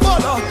 suelta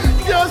bala.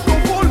 Y esto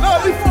for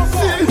life,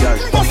 sí,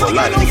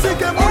 pásamelo sí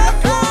que voy a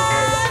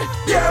caer.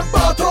 Bien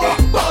patro,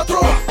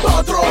 patro,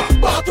 patro,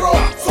 patro.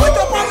 Soy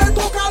capaz de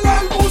tocarle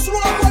el muslo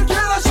a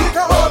cualquiera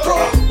chica. Patro,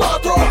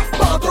 patro,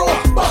 patro,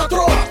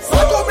 patro.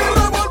 Saco mi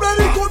revólver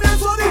y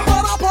comienzo a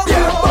disparar por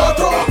bien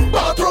patro,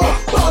 patro,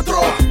 patro,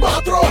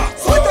 patro.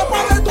 Soy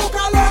capaz de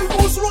tocarle el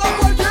muslo a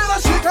cualquiera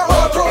chica.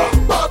 Patro,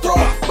 patro,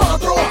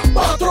 patro,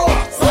 patro.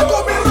 Saco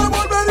mi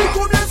revólver y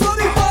comienzo a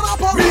disparar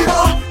por mira,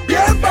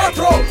 bien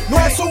patro, no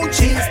es un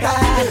chiste.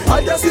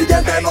 Al día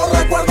siguiente no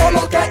recuerdo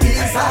lo que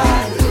hice,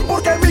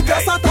 porque mi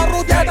casa está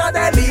rodeada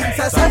de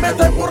linces. Se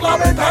meten por la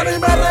ventana y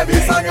me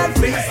revisan el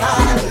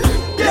freezer.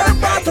 Bien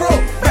patro,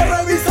 me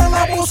revisan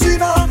la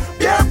bocina.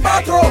 Bien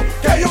patro,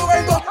 que yo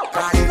vendo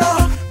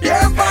cocaína.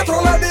 Bien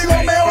patro, le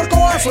digo me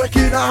ahorco a su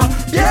esquina.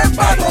 Bien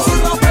patro,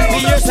 soy rapero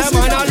de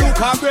man a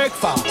look a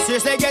breakfast.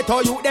 Since they get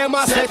to you, them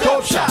a set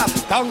up shop.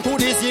 Come to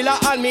the zilla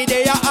and me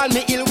there and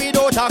me ill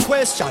without a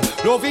question.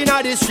 Loving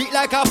at the street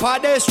like a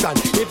pedestrian.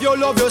 If you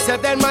love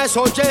yourself, then my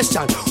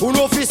suggestion, who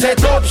know fi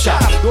set up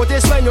shop.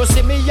 Notice when you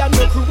see me and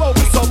my crew out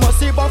with some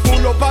massive and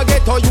full up a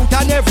get to you,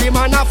 and every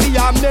man a fi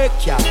a make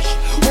cash.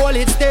 Hold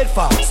it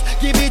steadfast,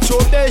 give it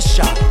your best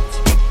shot.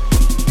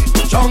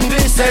 Jungle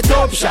set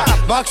up shop,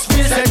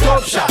 Maxfield set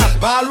up shop,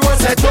 Balroy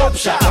set up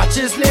shop,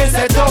 Chisley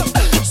set up,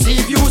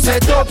 Seaview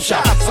set up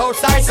shop,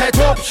 Southside set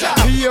up shop.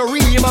 Here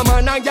my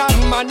man and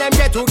young man them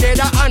get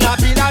together and a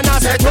Pilana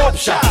set up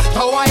shop,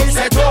 Tower Hill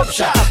set up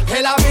shop,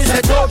 Kellaville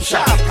set up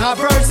shop,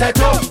 Cavern set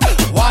up,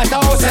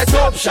 Waterhouse set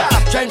up shop,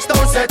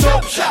 Trenchtown set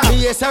up shop.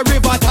 Me is a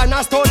Riverton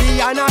a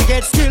study and I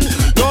get skill.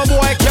 No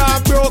boy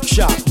can't broke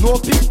shop, no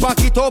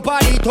pickpocket up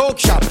at the talk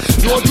shop,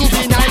 no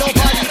juvenile up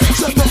at the.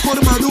 Se te ha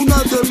formado una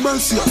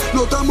demencia,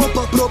 no estamos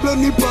pa' problemas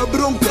ni pa'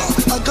 bronca.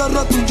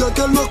 Agárrate un ya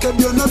que lo que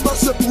viene va a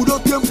ser puro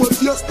tiempo de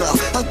fiesta.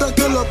 Hasta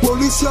que la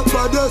policía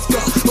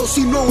aparezca, o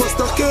si no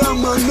hasta que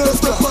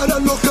amanezca. Para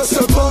los que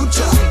se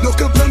poncha, los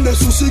que prenden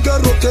su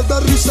cigarro que da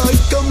risa y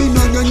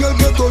caminan en el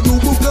ghetto no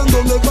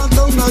buscando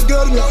levanta una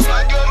guerra.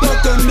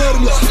 Pa'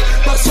 tenerla,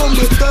 pa'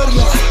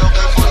 someterla.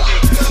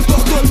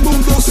 Todo el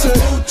mundo se,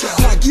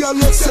 la guía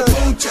le se,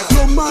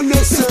 los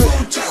manes se,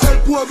 el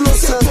pueblo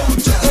se,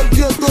 el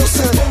ghetto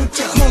se,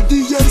 los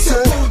DJs se,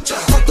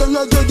 hasta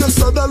la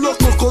belleza de los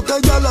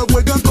cocotes ya la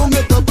juegan con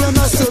esta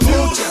plena se,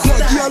 la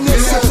guía le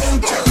se,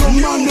 los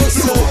manes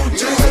se,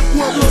 el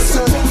pueblo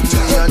se,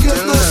 el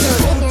ghetto se,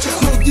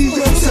 los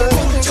DJs se,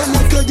 en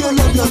la calle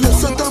la guía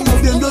se está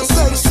moviendo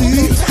sexy,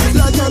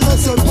 la guía le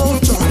se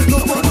poncha,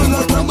 los pueblos en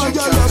la cama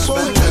ya la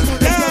poncha.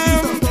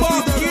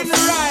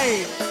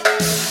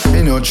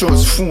 Me no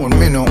trust phone,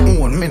 me no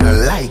own, me no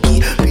like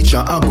it.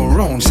 Picture I go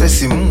round, say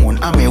Simone,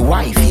 I'm a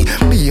wifey.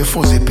 Be a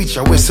fuzzy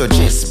picture we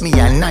suggest me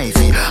a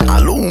knifey.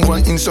 All over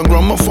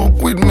Instagram I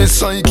fuck with me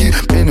psyche.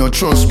 Me no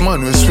trust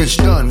man we switch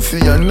down for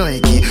your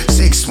Nike.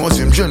 6 months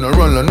him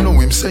general I know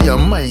him say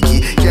I'm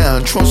Mikey.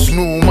 Can't trust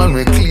no man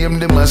we claim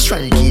them as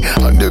strikey.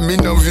 And them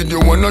in a video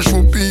wanna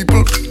show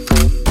people.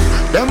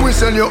 Them we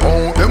sell your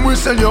own, them we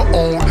sell your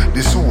own.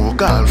 The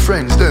so-called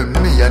friends, them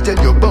me I tell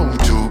you about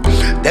to.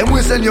 Them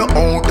we sell you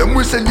out, them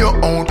we sell you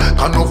out.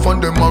 Can no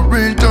fund them a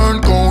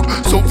return code.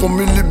 So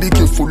family be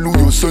careful who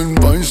you send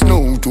vines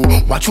now to.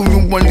 Watch who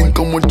you want link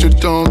and what you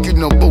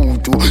talking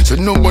about to. So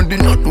nobody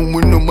not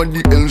doing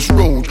nobody else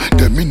road.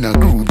 Them in a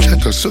group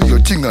chat so your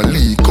thing a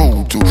leak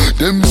out to.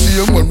 Them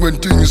see a man when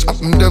things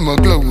happen them a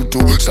glow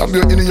to. Stab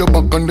you in your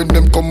back and then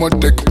them come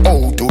and take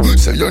out to.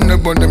 Say you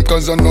never them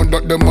cause I know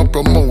that them a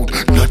promote.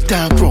 Not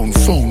dark round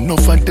phone, no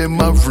for them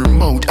have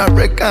remote. I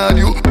record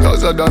you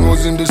cause I done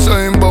was in the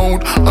same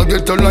boat. I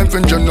get a life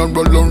in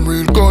general and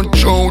real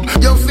control.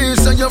 Your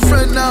face and your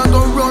friend now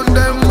go run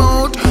them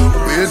out.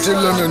 Wait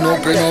till them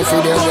open up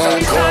for the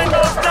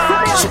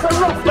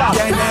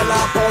Viene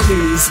la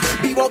police,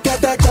 vivo que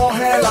te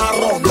coge la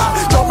ronda.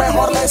 Yo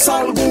mejor le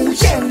salgo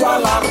huyendo a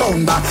la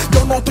ronda.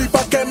 Yo no estoy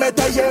pa' que me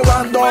esté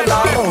llevando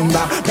la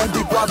ronda.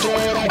 24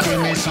 horas que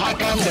me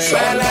sacan de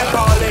Viene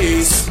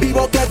police,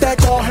 vivo que te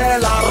coge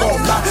la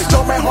ronda.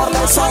 Yo mejor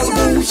le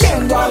salgo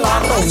huyendo a la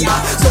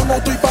ronda. Yo no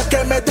estoy pa'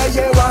 que me esté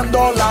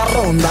llevando la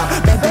ronda.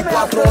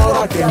 24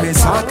 horas que me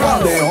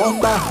sacan de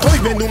onda. Estoy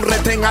viendo un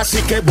retén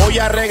así que voy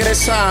a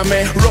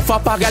regresarme. Rofa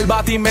apaga el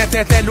bate y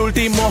métete el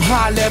último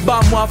jale.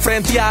 Vamos a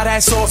frentear a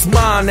esos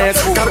manes.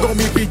 Cargo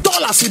mi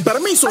pistola sin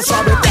permiso,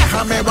 ¿sabes?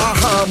 Déjame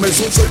bajarme.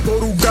 Soy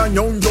por un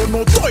cañón, yo no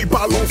estoy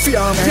pa' los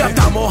fiames. Ya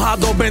estamos a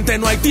 2:20,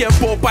 no hay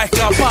tiempo pa'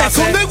 escapar. Es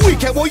con The Week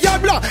que voy a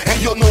hablar.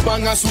 Ellos no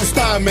van a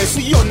asustarme.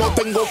 Si yo no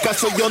tengo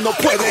caso, ellos no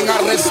pueden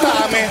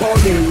arrestarme.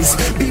 Police,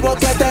 vivo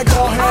que te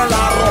coge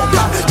la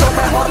ronda. Yo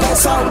mejor le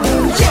salgo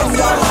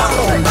huyendo a la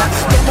ronda.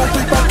 Yo no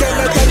estoy pa' que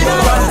me esté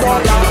llevando a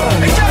la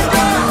ronda.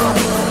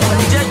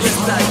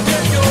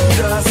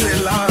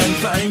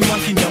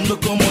 Maquinando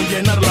cómo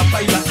llenar la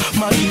paila,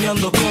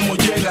 maquinando cómo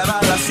llegar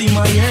a la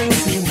cima y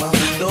encima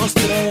 2,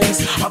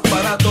 3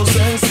 aparatos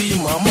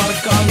encima,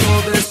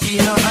 marcando de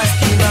esquina a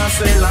esquina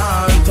se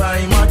lanza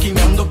y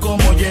maquinando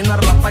cómo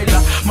llenar la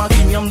paila,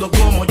 maquinando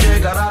cómo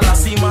llegar a la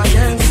cima y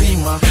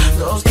encima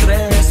 2,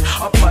 3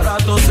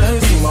 aparatos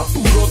encima,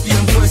 puro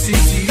tiempo es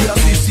Sicilia,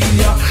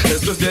 Sicilia.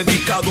 Esto es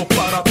dedicado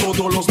para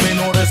todos los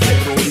menores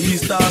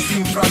terroristas,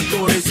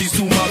 infractores y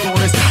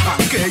sumadores,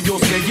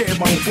 aquellos que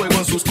llevan fuego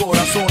en sus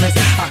corazones,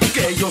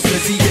 aquellos que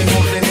siguen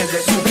órdenes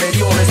de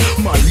superiores,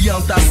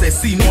 maleantes,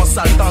 asesinos,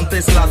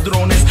 asaltantes,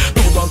 ladrones,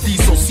 todo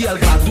antisocial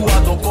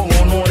graduado con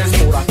honores,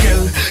 por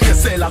aquel que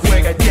se la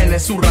juega y tiene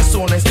sus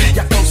razones y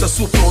a causa de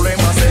sus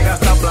problemas se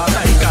gasta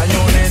plata en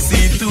cañones.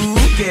 Si tú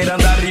quieres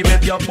andar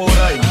ribeteado por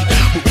ahí,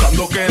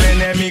 buscando que el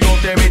enemigo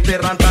te viste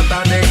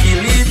rantata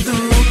y tú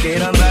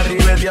quieres andar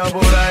ribeteado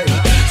por ahí.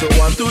 So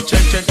 1, 2,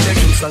 check, check, check,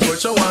 use and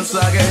show once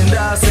again,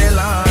 that's a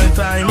long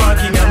time.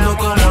 Maquinando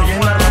como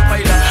llenar la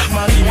paila,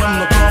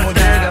 maquinando como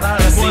llegar a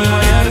la cima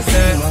y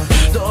encima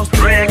 2,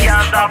 3,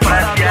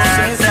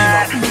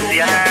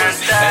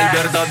 el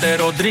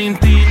verdadero Dream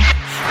Team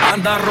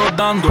anda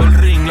rodando el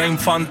ring. La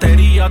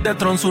infantería de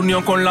Tron se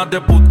unió con la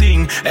de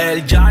Putin.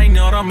 El Jaine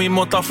ahora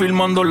mismo está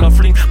filmando la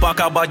fling. Pa'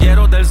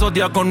 caballeros del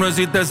Zodiaco no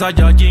existe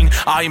Saiyajin.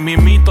 Ay,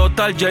 mimito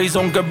tal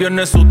Jason que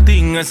viene su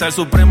team. Es el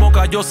supremo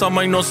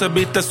Kaiosama y no se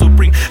viste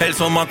Supreme. El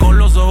Soma con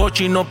los ojos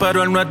chinos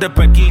pero él no es de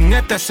Pekín.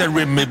 Este es el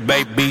remix,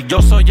 baby,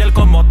 yo soy el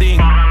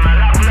comodín.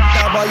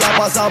 Te voy a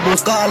pasar a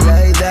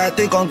buscarle y de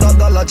ti con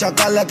todos los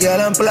chacales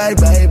quieren play,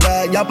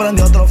 baby. Ya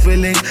aprendí otro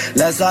feeling,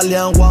 le salí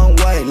en one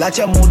way. La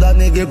chemuda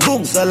nigga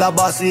boom, se la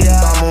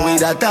vacía. La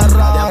movida terror,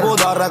 nadie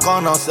pudo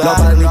reconocer. Lo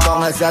prendí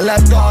con el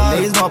selector,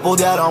 Liz no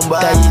pudieron ver.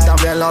 Que allí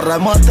también los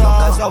remotos,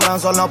 que sobran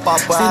son los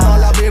papeles. Si no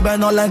la vive,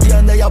 no la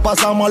entiende, ya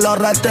pasamos los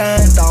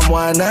retén.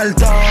 Estamos en el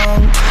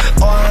town,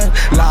 o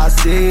en la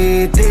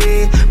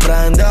city.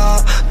 Prende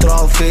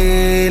otro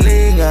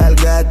feeling, el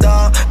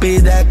ghetto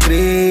pide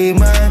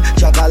crimen.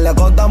 Chacales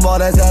con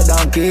tambores se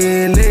dan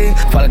killing.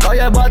 Falco y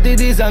el Bati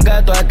dicen que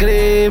esto es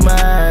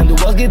crimen.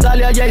 Dubos,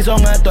 Italia,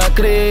 Jason, esto es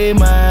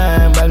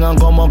crimen. Vengan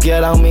como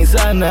quieran mis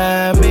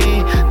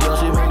enemigos. Yo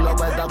soy mi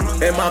globeta.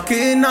 He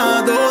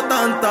maquinado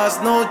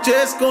tantas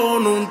noches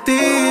con un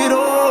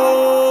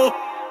tiro.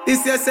 Y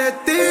si ese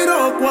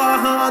tiro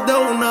cuaja de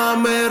una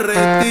me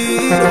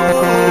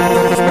retiro.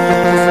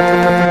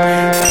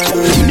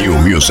 New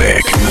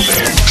Music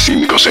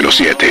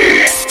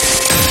 507.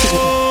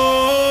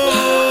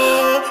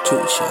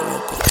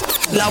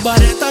 La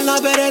vareta, la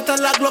vereta,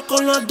 la Glock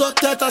con las 2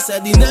 tetas.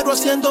 El dinero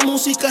haciendo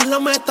música es la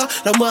meta.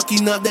 La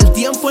máquina del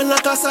tiempo en la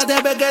casa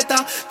de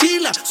Vegeta.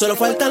 Kila, solo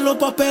faltan los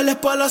papeles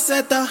para la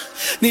Z.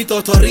 Ni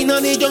Totorrina,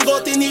 ni John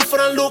Gotti, ni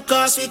Fran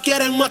Lucas. Si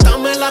quieren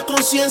matarme la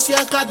conciencia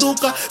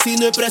caduca. Si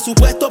no hay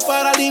presupuesto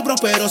para libros,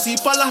 pero sí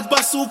para las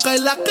bazucas.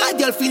 En la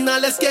calle al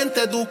final es quien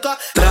te educa.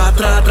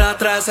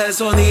 Tra, es el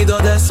sonido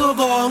de su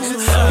voz.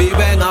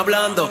 Viven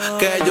hablando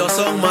que ellos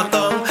son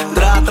matón.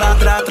 Tra,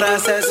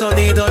 es el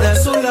sonido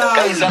de su lado.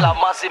 Que hice la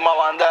máxima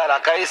bandera,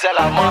 que hice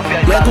la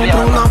mafia. Me compré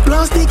una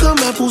plástica,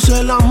 me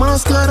puse la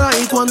máscara.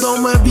 Y cuando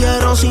me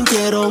vieron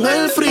sintieron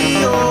el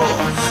frío.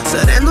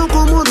 Sereno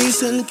como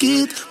dice el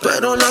kit,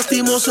 pero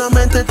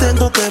lastimosamente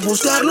tengo que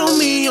buscar lo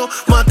mío.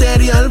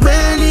 Material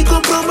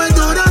bélico,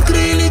 proveedor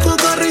acrílico,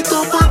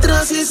 carrito para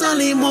atrás y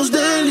salimos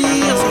del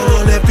lío.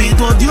 Solo le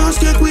pido a Dios Dios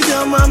que cuide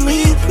a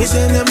mami. Mis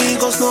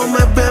enemigos no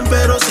me ven,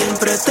 pero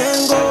siempre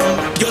tengo.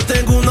 Yo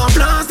tengo una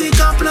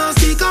plástica,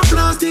 plástica,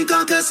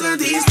 plástica que se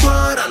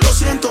dispara. Lo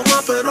siento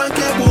más, pero hay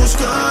que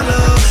buscarla.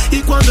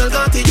 Y cuando el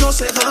gatillo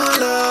se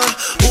jala,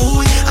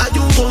 uy, hay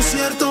un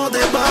concierto de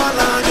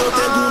bala. Yo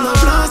tengo una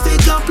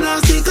plástica,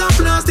 plástica,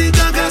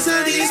 plástica que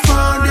se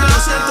dispara. Lo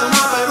siento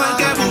más, pero hay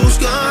que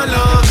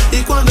buscarla.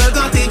 Y cuando el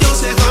gatillo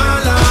se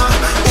jala,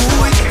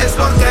 uy, es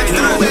porque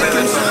tuve que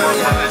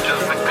usarla.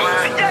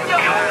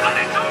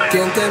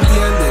 ¿Quién te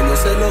entiende? No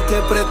sé lo que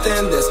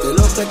pretendes, que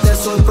lo que te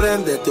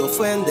sorprende te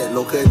ofende,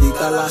 lo que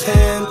diga la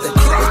gente.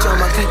 El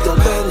chamaquito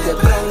vende,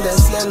 prende,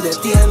 enciende,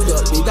 tiende,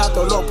 olvida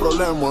todos los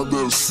problemas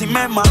de él. Si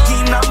me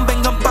maquinan,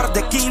 vengan par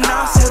de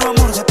quinas. Cero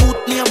amor de put,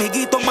 ni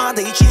amiguito más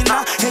de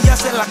China. Ella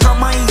hace la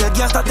cama y él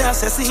ya hasta te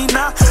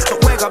asesina. So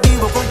juega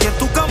vivo con quien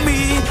tú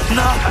caminas.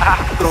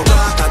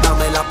 Drogata,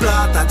 dame la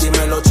plata,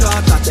 dímelo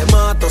chata. Te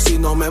mato si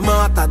no me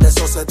matas, de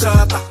eso se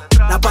trata.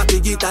 La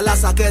pastillita la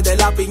saqué de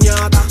la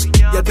piñata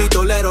y el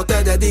pistolero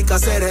te dedica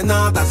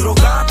serenata.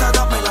 Drogata,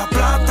 dame la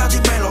plata,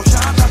 dímelo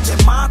chata.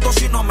 Te mato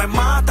si no me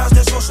matas,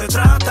 de eso se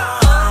trata.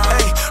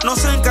 Ey, no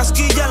se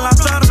encasquilla en la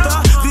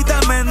tarta, grita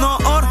el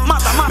menor,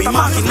 mata, mata. Mi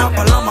máquina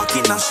para la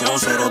maquinación,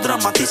 cero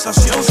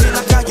dramatización. Si en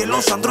la calle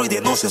los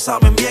androides no se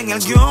saben bien el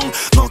guión.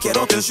 No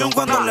quiero tensión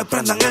cuando le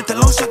prendan el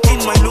telón. Si aquí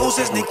no hay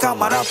luces ni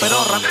cámara, pero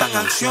rantan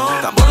acción.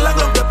 Tambor la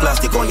glock de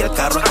plástico y el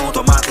carro en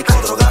automático.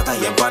 Drogata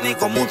y en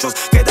pánico, muchos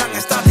quedan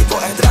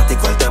estáticos. Es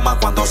drástico el tema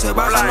cuando se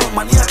bajan los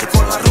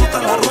maniáticos. La ruta,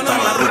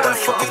 el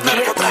fucking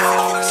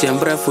narcotráfico.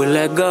 Siempre fui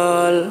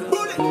legal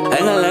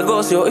en el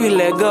negocio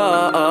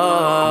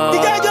ilegal.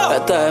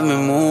 Este es mi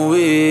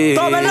movie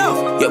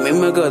y a mí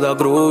me queda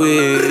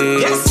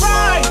groovy.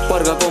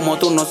 Porque como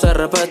tú no se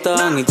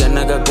respetan y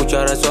tienes que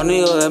escuchar el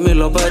sonido de mi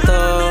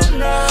lopeta.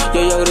 Y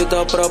ella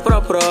grita pro.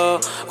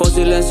 Con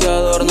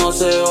silenciador no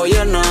se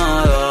oye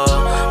nada.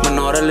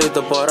 Menores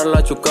listos para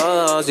la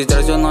chucada. Si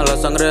traiciona la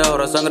sangre,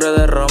 ahora sangre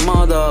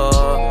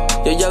derramada.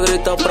 Y ella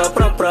grita pro.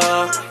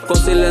 Con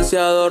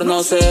silenciador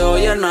no se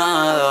oye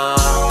nada.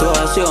 Tu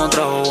acción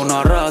trajo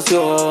una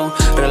ración.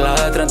 Regla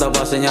de 30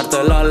 para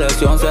enseñarte la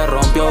lección. Se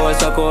rompió el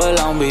saco de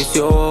la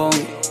ambición.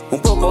 Un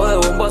poco de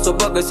bombazo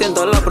para que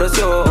sientas la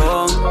presión.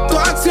 Tu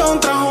acción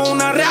trajo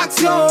una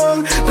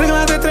reacción.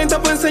 Regla de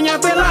 30 para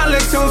enseñarte la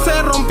lección.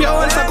 Se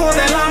rompió el saco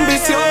de la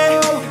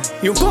ambición.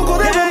 Y un poco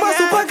de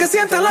bombazo para que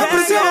sientas la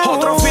presión.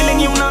 Otro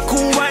feeling y una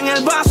cuba en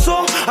el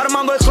vaso.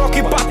 Armando el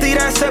croquis pa'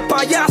 tirar ese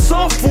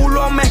payaso.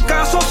 Fulo me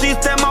escaso,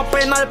 sistema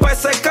penal pa'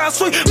 ese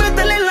caso. Y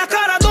métele en la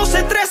cara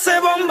 12, 13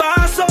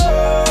 bombazos.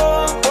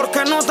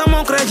 Porque no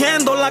estamos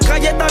creyendo, la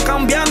calle está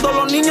cambiando,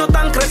 los niños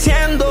están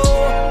creciendo.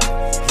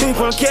 Y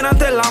cualquiera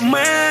te la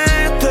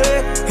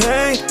mete,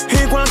 hey,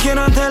 y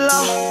cualquiera te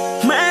la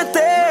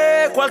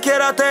mete.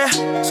 Cualquiera te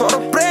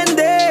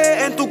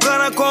sorprende en tu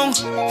cara con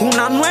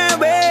una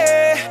 9.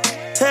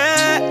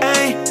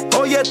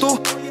 Oye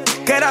tú,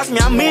 que eras mi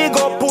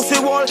amigo, Pussy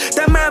Wall,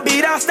 te me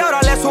viraste.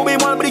 Ahora le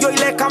subimos el brillo y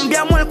le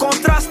cambiamos el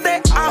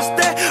contraste.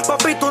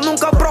 Papi, tú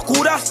nunca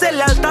procuraste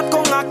lealtad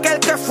con aquel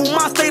que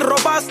fumaste y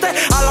robaste.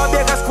 A la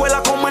vieja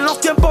escuela como en los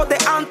tiempos de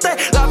antes.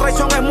 La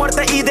traición es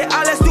muerte,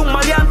 ideales de un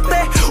maleante.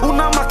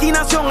 Una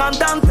maquinación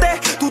andante.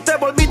 Tú te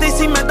volviste y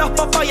si me das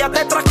papaya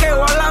te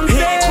traqueo adelante.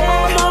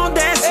 Y como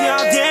decía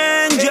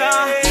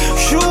Dienja,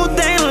 shoot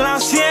en la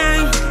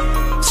 100.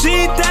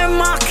 Si te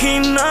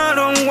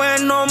maquinaron,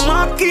 bueno,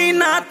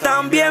 máquina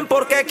también.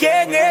 Porque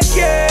 ¿quién es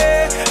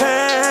quién?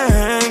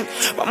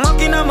 Pa'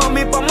 máquina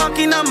mami,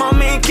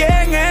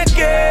 ¿quién es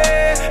quién?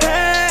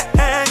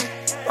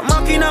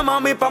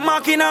 Pa'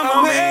 máquina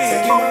mami.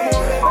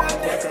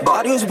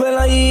 Varios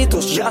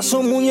veladitos, ya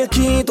son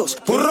muñequitos.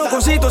 Un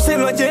rococito se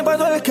lo ha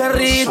llevado el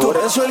carrito. Por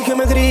eso el que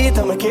me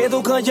grita, me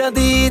quedo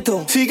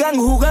calladito. Sigan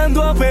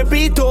jugando a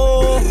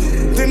Pepito.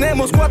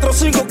 Tenemos 4 o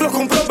 5 clubs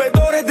con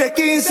proveedores de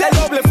 15.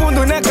 Doble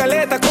fondo, una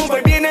caleta, compa,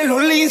 y vienen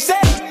los linces.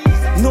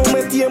 No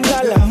me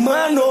tiembla la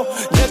mano,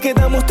 ya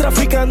quedamos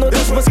traficando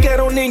después que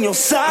era un niño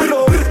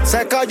sano.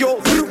 Se cayó,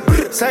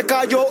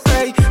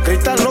 ey.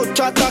 Gritan los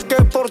chatas que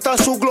porta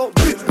su glow.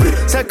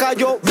 Se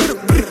cayó,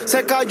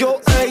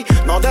 ey.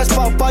 No des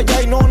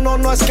papaya y no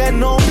es que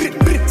no.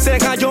 Se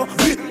cayó,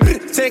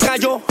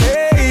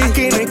 ey.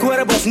 Aquí no hay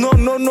cuervos, no.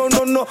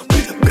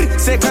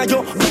 Se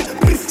cayó,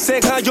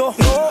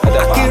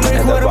 aquí no hay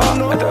cuervos,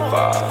 no.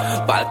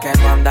 Pa'l que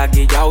no anda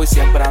guillao y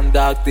siempre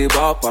anda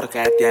activo,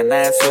 porque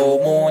tiene su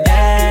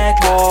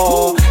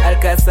muñeco. El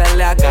que se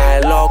le haga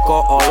el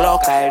loco o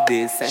loca, él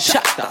dice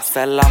chata,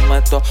 se la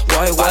meto.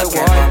 Pa'l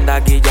que no anda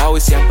guillao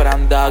y siempre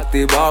anda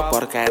activo,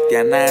 porque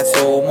tiene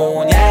su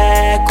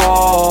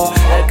muñeco.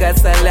 El que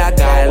se le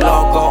haga el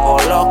loco o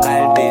loca,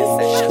 él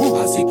dice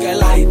chata. Así que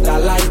laita.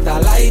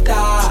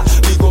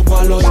 Digo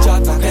pa' los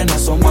chatas que no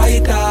son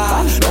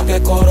baitas. Los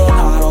que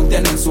coronaron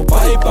tienen su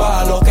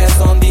paipa. Los que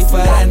son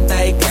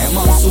diferentes y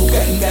queman su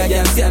kengue y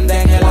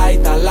encienden el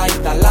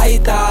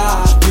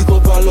laita.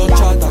 Digo pa' los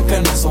chatas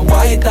que no son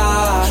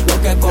baitas. Los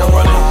que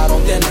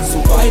coronaron tienen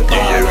su paipa.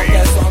 Los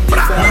que son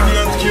diferentes.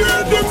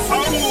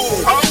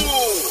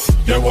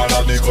 Llego a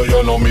la disco,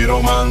 yo no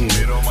miro man.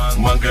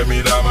 Man que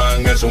mira,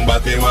 man, es un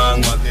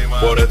Batman.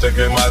 Por eso es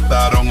que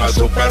mataron a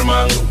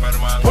Superman.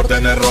 Por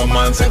tener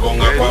romance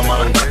con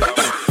Aquaman.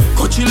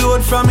 Coachy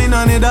load from in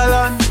a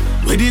Netherlands.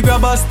 Where the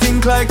grabbers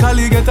think like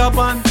Ali get up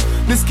on.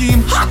 The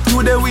scheme hot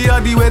today, we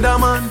are the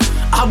weatherman.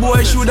 A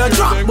boy shoulda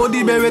drop, but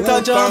the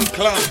beretta jam.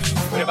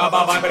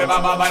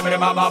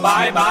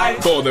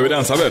 Todos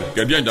deberían saber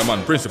que el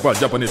Yaman, principal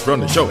Japanese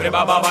running show.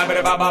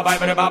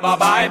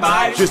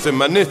 Chiste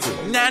magnífico.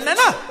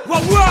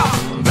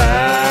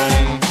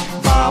 Ven,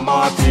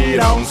 vamos a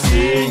tirar un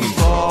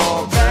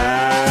 5.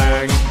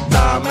 Ven,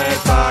 dame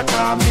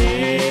taca a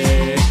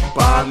mí,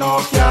 pa'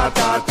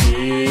 noquearte a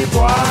ti,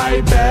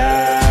 boy.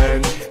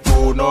 Ven,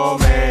 tú no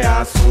me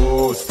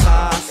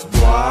asustas,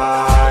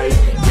 boy.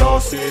 Yo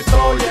sí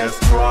estoy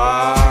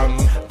strong,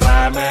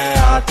 tráeme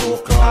a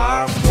tu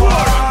clan, boy.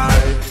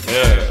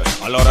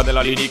 A la hora de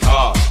la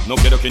lírica, no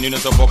quiero que ni uno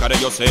sofocar,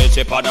 ellos se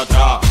eche para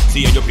atrás.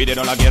 Si ellos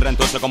pidieron la guerra,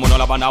 entonces como no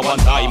la van a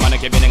aguantar. Hay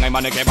manes que vienen, hay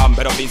manes que van,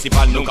 pero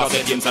principal nunca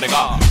sé quién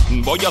será.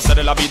 Voy a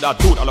hacer la vida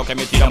dura lo que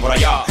me tiran por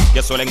allá,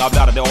 que suelen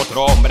hablar de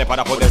otro hombre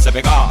para poderse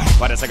pegar.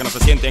 Parece que no se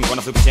sienten con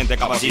la suficiente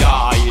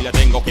capacidad y le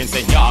tengo que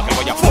enseñar que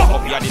voy a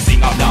copiar y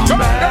sin hablar. Ven,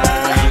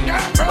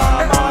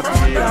 vamos a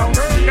tirar un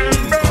 5.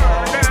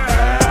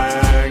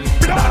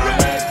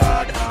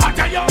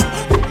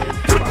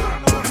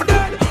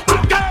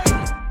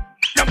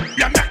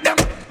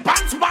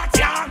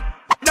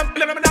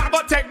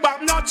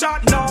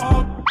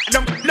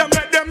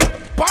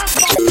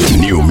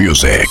 New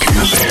Music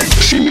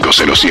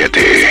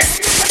 507.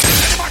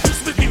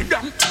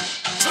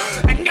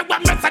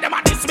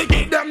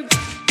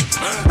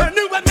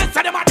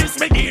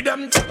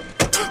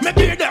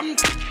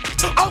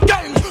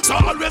 So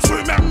always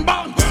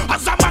remember,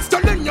 as a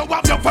masculine, you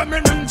have your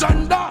feminine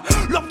gender.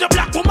 Love the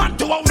black woman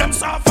to how them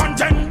soft and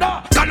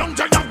tender.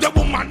 Galunja, you have the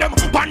woman, them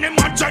on them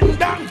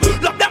agenda.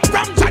 Love them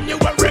from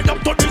January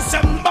up to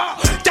December.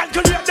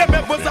 Calculate them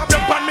efforts of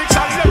them on me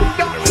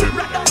calendar.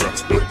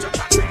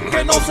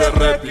 Que no se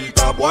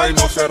repita, boy,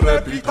 no se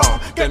repita.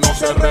 Que no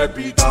se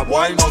repita,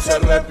 boy, no se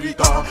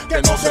repita.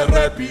 Que no se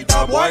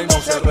repita, boy,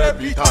 no se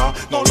repita.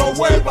 No lo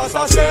vuelvas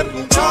a hacer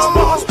nunca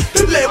más.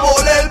 Le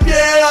volé el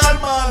pie al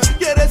man.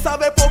 ¿Quieres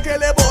saber por qué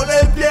le volé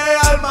el pie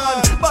al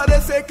man?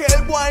 Parece que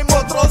el guay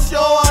me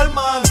troció al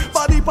man.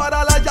 Para ir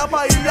para la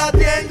llama y la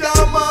tienda,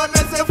 man.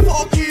 Ese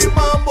fucking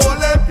man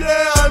volé el pie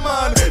al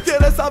man.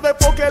 ¿Quieres saber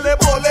por qué le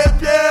volé el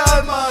pie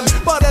al man?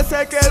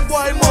 Parece que el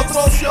guay me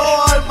troció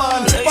al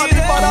man. Para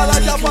ir para la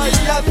llama y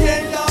la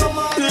tienda,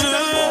 man.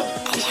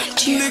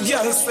 The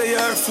girl say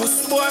her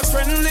first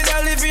boyfriend did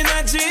I live in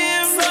a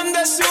gym. From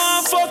the show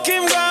and fuck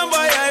him gone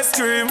buy ice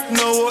cream.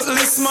 No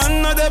this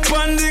man not up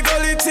on the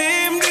gully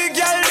team. The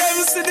girl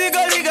them see the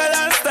gully girl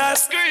and start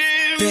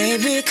scream.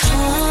 Baby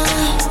come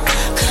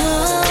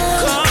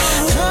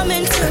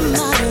into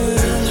my room.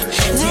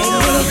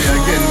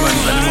 Again, man,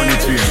 the money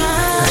tree.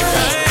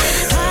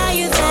 Are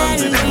you there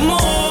in the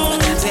moon?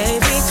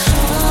 Baby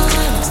come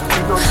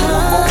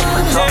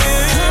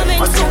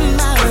into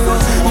my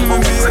room.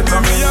 Baby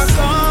me a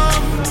come.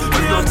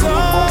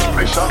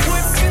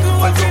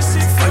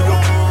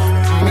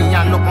 Me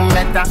a looking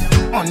better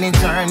on the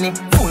journey,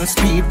 full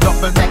speed,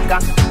 double decker.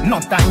 No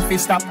time to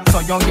stop, so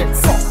you get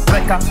fuck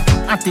wrecker.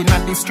 Out in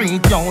the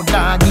street, yo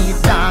dog eat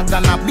dog,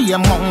 and a be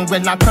among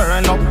when I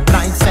turn up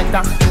like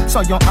setter.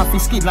 So you have to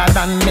skiller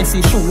than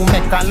Messi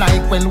shoemaker,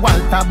 like when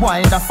Walter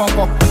Boy the fuck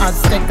up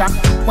Azteca.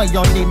 When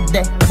you did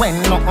that,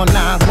 when no on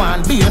a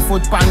one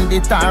barefoot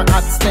pandit or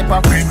hot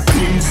stepper. Big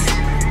things,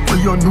 what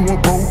you know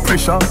about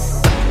pressure?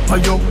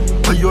 What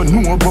you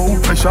know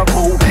about pressure?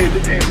 Go head.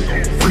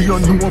 What you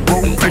know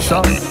about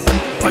pressure?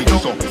 What you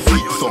so.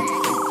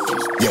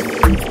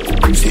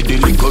 See the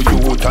little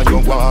youth and you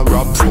want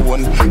rap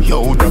phone.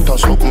 Yo, that a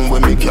something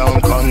when me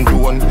can't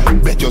condone.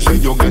 Bet you say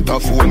you get a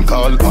phone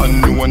call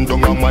unknown.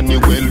 Down a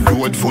Manuel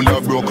road full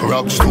of broke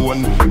rock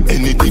stone.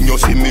 Anything you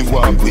see me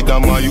walk with a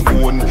my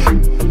own.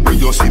 When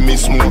you see me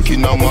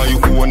smoking a my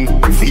own.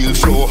 Feel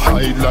so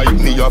high like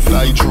me a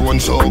fly drone.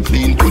 So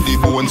clean to the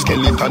bone,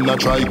 skeleton a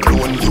try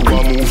clone. You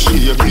a move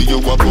shaky, you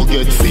a go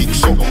get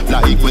fixed up.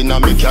 Like when a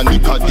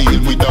mechanic a deal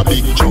with a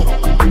big truck.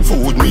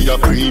 Food me a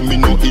pre, me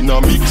no in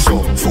a mix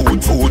up.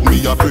 Food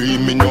me a pre,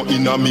 me no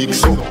in a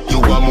mix up.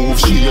 You a move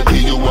shaky,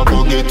 you a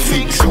go get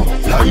fixed up.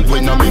 Like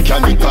when a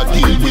mechanic a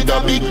deal with a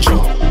big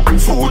truck.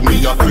 Food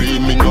me a pre,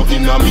 me no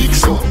in a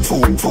mix up.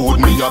 Food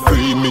me a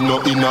pre, me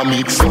no in a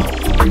mix up.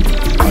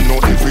 I know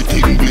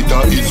everything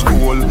glitter is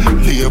gold.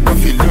 Labor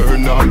fi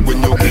learn all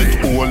when you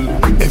get old.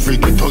 Every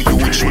ghetto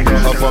youth should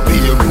have a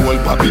payroll.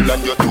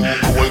 Babylon you too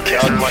cold,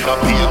 can't wanna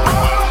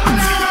payroll.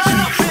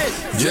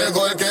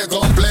 Llegó el que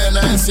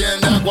complena,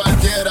 enciende a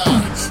cualquiera.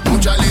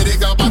 Mucha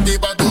lírica pa' ti,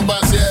 pa' tu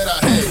pasiera.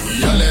 Hey,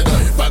 yo le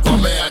doy pa'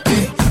 comer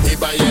aquí y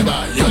pa'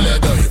 llevar. Yo le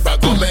doy pa'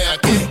 comer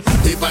aquí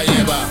y pa'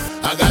 llevar.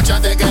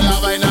 Agáchate que la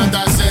vaina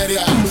está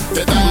seria.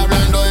 Te está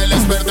hablando el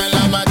experto en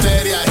la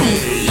materia.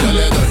 Hey, yo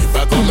le doy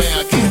pa' comer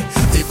aquí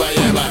y pa'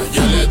 llevar.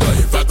 Yo le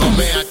doy pa'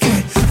 comer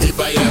aquí y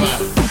pa' llevar.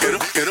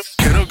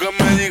 Quiero que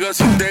me digas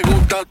si te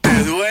gusta o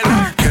te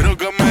duele. Quiero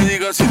que me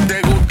digas si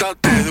te gusta o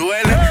te duele.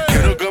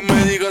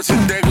 dime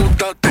si te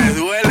gusta o te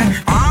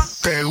duele. ¿Ah?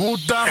 ¿Te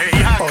gusta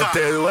o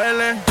te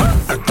duele?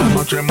 Esta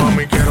noche,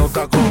 mami, quiero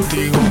estar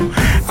contigo.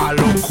 A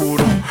lo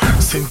oscuro,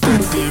 sin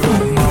testigo.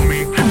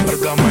 Mami,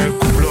 préstame el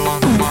culo.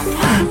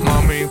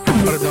 Mami,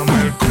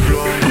 préstame el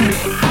culo.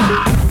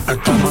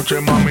 Esta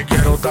noche, mami,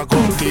 quiero estar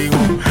contigo.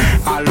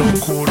 A lo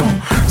oscuro,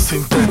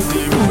 sin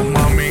testigo.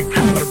 Mami,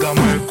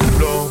 préstame el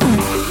culo.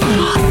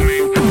 Mami,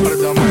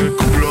 préstame el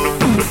culo.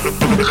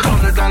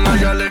 ¿Dónde están las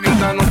yales que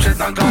esta noche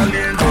tan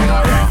caliente?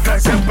 Que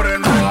se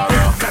prende,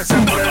 que se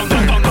prende.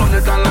 ¿Dónde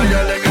están las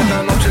yales que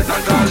esta noche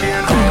tan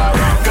caliente?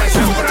 Que se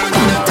prende.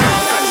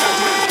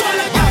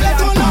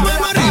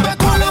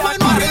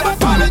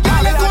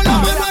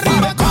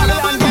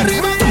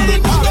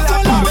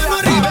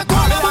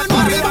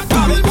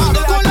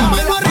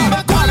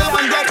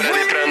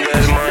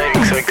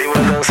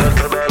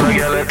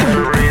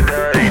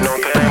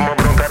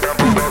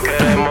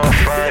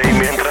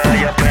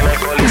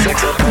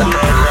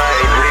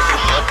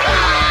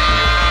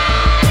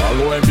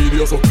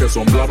 Que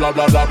son bla bla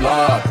bla bla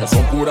bla, que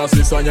son pura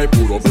cizaña y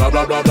puro bla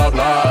bla bla bla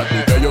bla,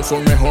 y que ellos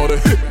son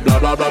mejores, bla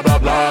bla bla bla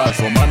bla,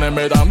 son manes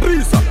me dan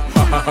risa,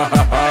 ja ja ja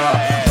ja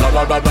ja, bla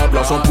bla bla bla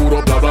bla, son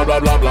puro bla bla bla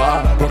bla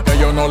bla, porque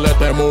yo no le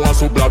temo a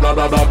su bla bla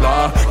bla bla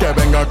bla, que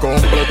venga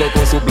completo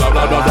con su bla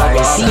bla bla bla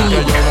bla, que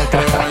yo no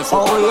creo en su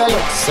Oye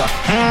Alexa,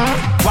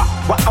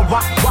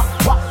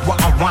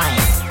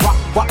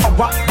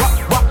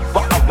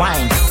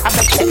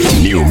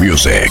 New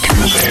Music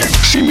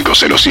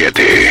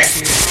 507.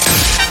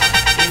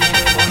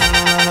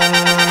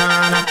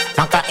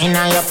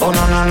 Inna your phone,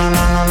 no,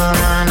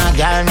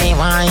 girl, me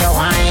want your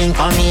wine,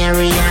 come here,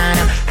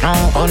 Rihanna. No,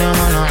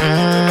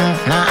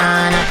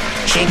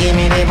 she give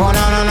me the no,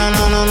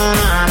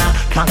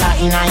 Maka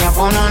inna your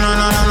phone, no,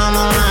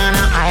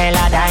 I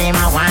la die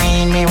my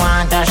wine, me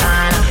want a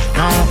shine.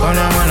 No,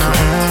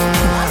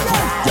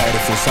 Ya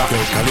eres fosaje,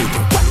 Calito.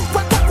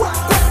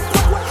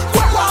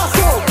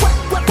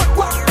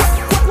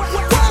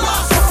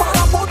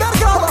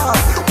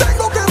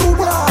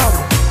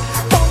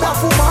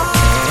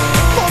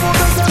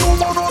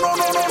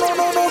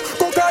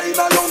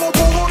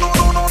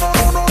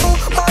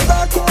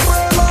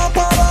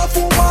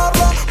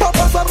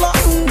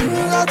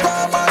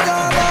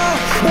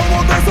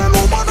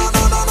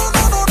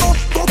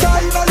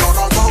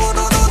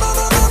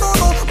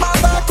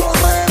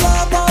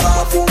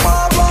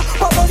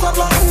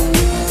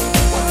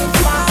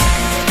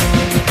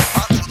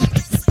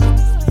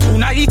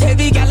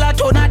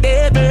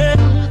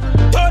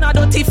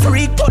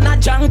 Freak, turn a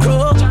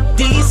jankro.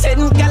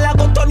 Decent gal a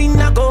go turn in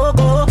a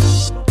go-go.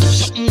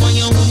 Something when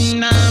you wouldn't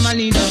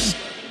normally do.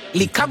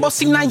 Liquor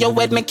bust inna your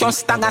head make you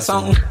stagger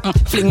song.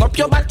 Fling up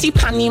your body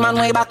panty man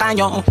way back on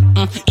you.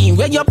 In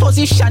where your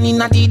position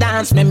inna the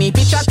dance. Make me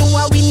picture to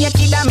a win your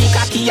kid and make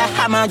a key a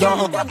hammer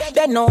you.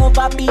 Then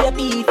over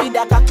baby feed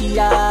a cocky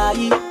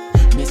eye.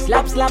 Me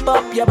slap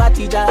up your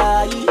body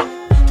die.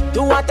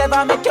 Do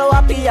whatever make you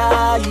happy,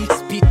 aye.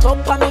 Spit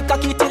up and make a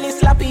cocky till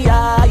it's slappy,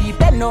 aye.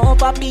 Bend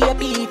over,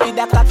 baby, feed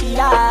a cocky,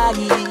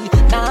 aye.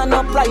 Nah,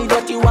 no pride,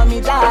 but you want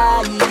me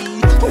die.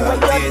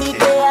 When you need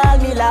to all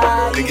me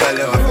lie. The girl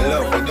you have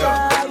love with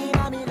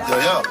them.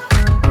 Yo.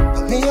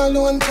 Me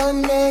alone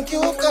can make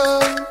you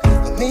come.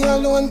 Me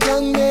alone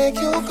can make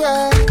you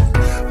cry.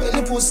 When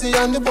the pussy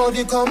and the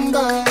body come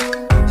by.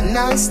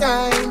 Nice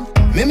time.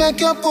 Me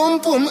make your pum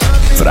pum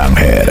happy.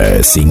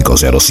 Framher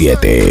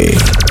 507.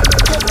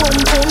 Pum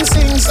pum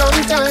sing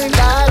sometime.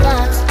 La la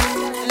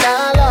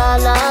la la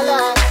la la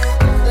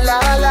la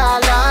la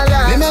la la.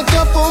 Me make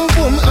your pum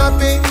pum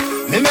happy.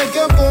 Me make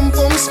your pum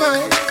pum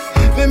smile.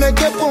 Me make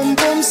your pum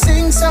pum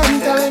sing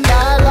sometime.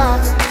 La la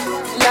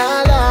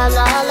la la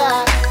la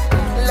la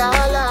la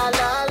la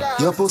la.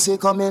 Your pussy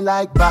coming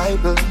like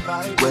Bible.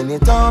 When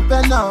it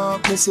open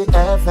up, me see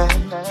heaven.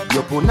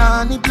 Your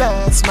punani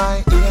bless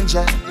my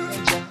angel.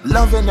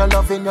 Loving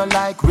you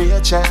like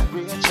Rachel.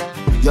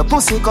 Your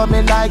pussy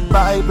coming like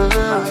Bible.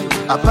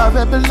 A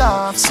parable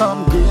of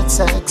some great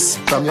sex.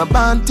 From your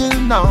band till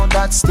now,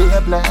 that stay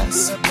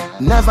blessed.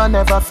 Never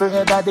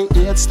afraid of the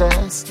AIDS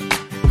test.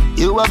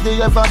 You have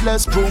the ever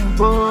blessed boom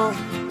boom.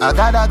 I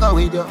gotta go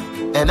with you,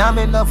 and I'm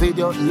in love with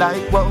you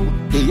like wow.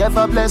 The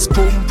ever blessed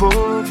boom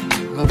boom.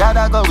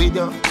 Gotta go with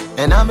you,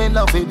 and I'm in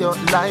love with you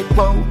like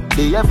wow.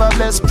 The ever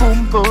blessed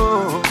boom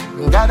boom.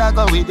 Gotta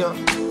go with you,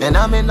 and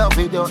I'm in love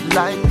with you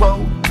like wow.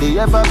 The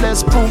ever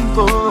blessed boom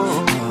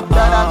boom.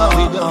 Gotta go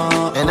with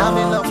you, and I'm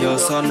in love with you. Yo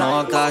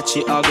sono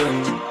Gachi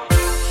Agum.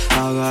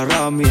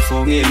 Agarra mi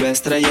phone y lo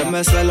estrella.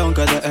 Me celo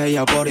aunque de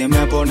ella por y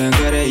me pone en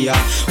querella.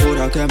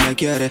 Jura que me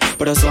quiere,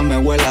 pero eso me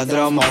huele a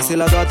drama. Si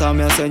la gata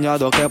me ha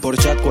enseñado que por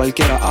chat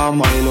cualquiera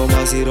ama. Y lo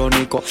más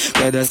irónico,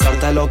 que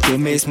descarta el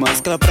optimismo.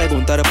 Es que al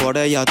preguntar por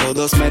ella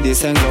todos me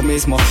dicen lo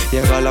mismo.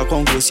 Llega a la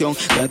conclusión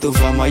que tu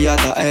fama ya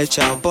está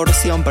hecha. Por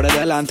siempre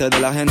delante de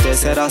la gente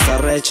serás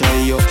arrecha.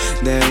 Y yo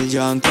del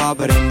llanto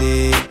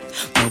aprendí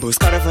a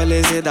buscar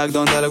felicidad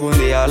donde algún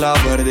día la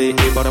perdí.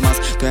 Y por más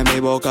que mi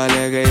boca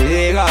alegue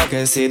y diga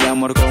que sí, de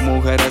amor con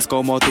mujeres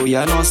como tú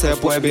ya no se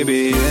puede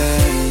vivir.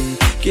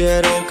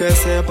 Quiero que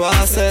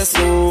sepas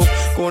eso.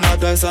 Una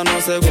taza no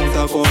se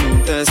junta con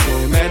un teso,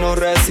 y menos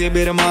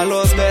recibir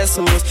malos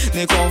besos,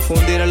 ni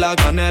confundir la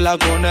canela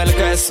con el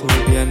queso.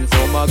 Y bien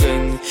como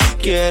again,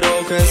 quiero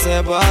que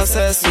sepas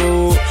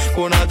eso.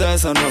 Una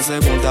taza no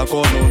se junta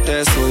con un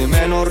teso, y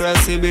menos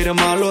recibir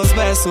malos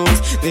besos,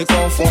 ni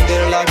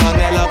confundir la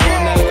canela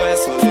con el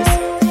queso.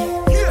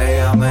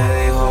 Ella me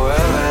dijo,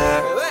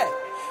 bebé,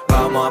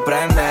 vamos a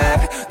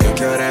aprender. Yo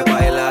quiero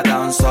bailar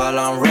tan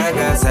solo en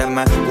reggae. Se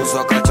me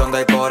puso cachonda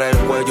y por el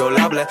cuello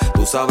le hablé.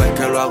 Tú sabes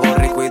que lo hago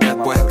rico y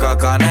después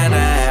caca,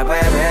 nene.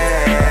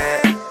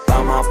 Bebé,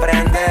 vamos a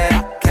aprender.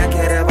 Que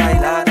quiere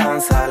bailar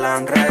tan solo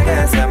en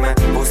reggae. Se me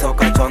puso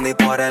cachonda y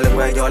por el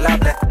cuello le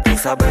hablé. Tú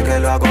sabes que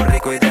lo hago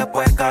rico y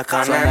después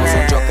caca, nene. Somos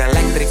un choque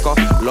eléctrico,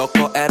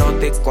 loco,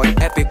 erótico y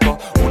épico.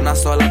 Una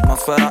sola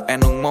atmósfera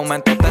en un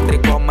momento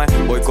tétrico. Me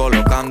voy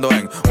colocando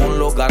en un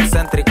lugar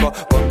céntrico.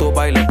 Con tu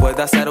baile puedes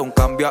hacer un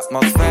cambio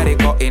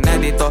atmosférico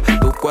inédito.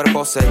 Tu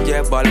cuerpo se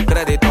lleva el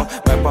crédito.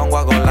 Me pongo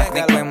a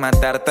galáctico y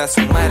meterte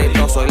su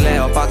mérito. Soy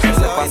Leo pa' que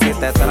sepas si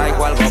te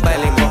traigo algo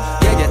bélico.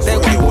 Y ella es de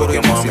guapuro y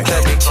muy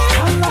sintético.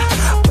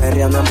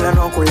 Perreando en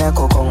pleno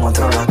culeco, con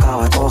otro la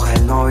acaba de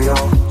coger novio.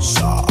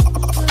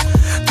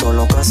 Todo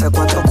lo que hace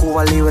 4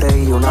 cubas libres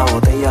y una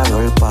botella de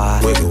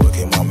Olpar. Es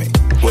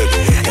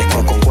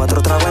que con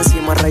 4 trabas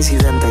encima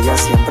residente ya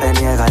siempre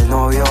niega el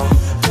novio.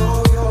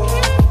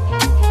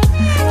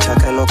 Ya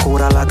que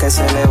locura la que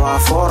se le va a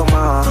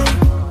formar.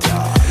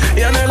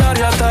 Y en el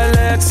área está el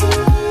ex.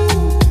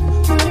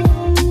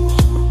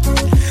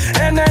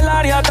 En el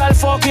área está el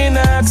fucking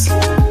ex.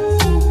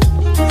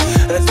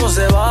 Esto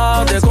se va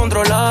a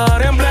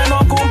descontrolar en pleno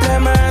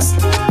cumplemes.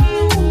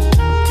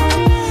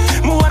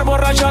 Mujer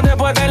borracha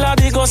después del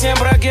látigo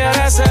siempre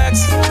quiere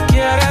sex.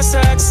 Quiere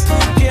sex,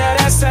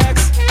 quiere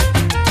sex.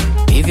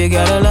 If you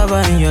got a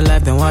lover in your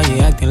life, then why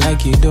you acting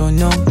like you don't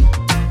know?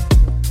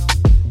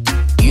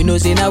 You know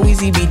say now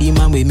easy be the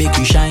man we make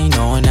you shine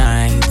all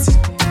night.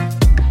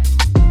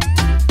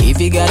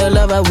 If you got a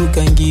lover who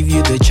can give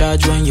you the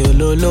charge when you're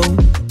low.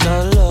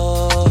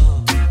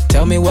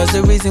 Tell me what's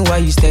the reason why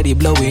you steady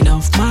blowing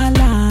off my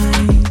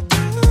line?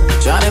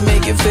 Tryna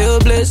make you feel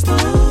blessed.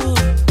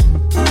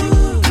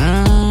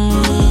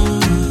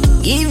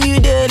 Give you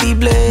daily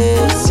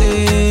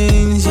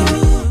blessings.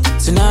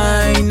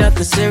 Tonight,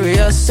 nothing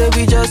serious, so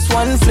we just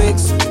one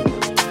flex.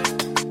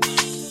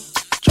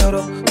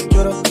 Choro,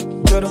 choro,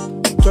 choro,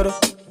 choro,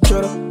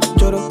 choro,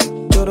 choro,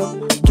 choro,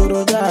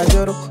 choro, ya,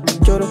 choro,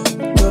 choro,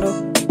 choro,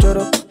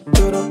 choro,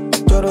 choro,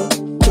 choro,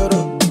 choro,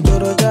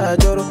 choro, ya,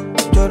 choro,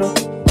 choro,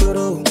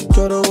 choro,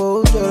 choro,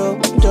 choro,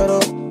 choro,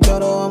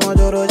 choro, amo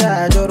choro,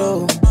 ya,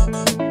 choro.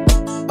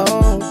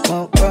 Oh,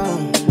 oh, oh.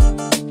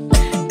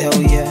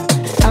 Hell yeah.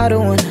 I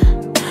don't wanna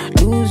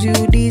lose you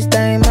this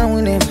time, I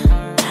win it.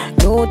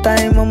 No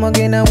time, I'm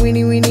gonna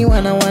winnie,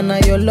 wanna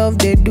your love,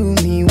 they do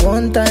me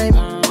one time.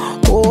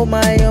 Oh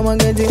my, I'm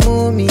gonna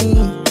move me.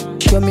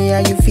 Show me how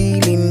you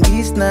feeling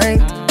this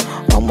night.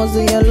 Almost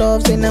in your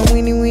love, say now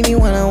winnie,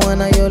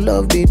 wanna your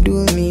love, they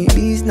do me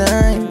this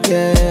night,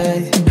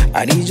 yeah.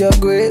 I need your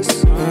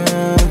grace,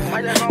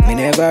 me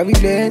never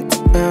relent,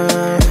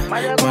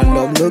 my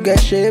love no get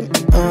shame,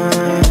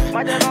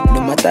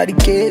 no matter the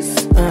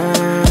case,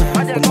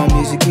 but my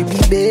music give me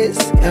bass,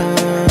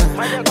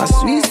 my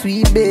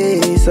sweet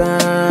bass, so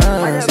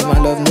my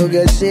love no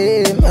get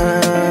shame,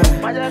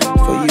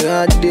 for you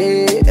all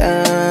day,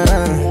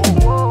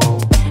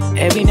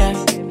 every night,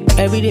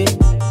 every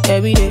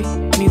day,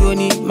 me gon'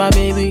 need my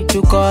baby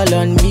to call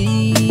on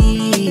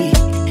me,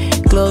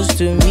 close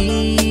to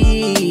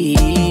me,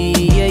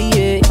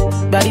 yeah.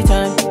 By the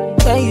time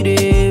when you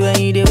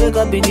dey wake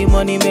up in the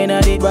morning, man,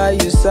 I dey buy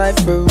you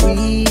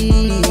cyphery,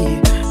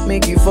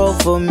 make you fall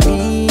for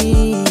me.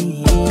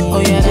 Oh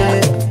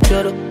yeah,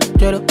 choro,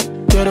 choro,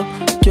 choro,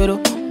 choro,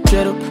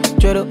 choro,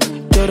 choro,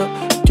 choro,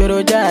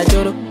 choro, ja,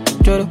 choro,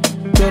 choro,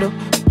 choro,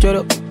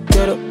 choro,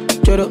 choro,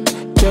 choro,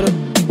 choro,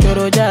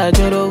 choro, ja,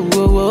 choro,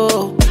 whoa,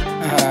 whoa.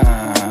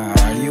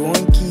 You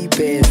won't keep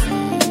it.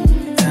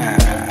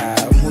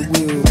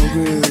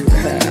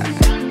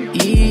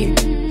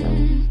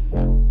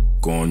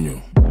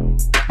 Coño,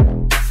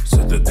 se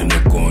te tiene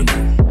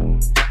coño.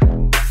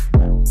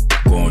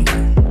 Coño,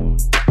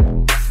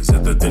 se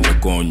te tiene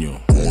coño.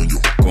 Coño,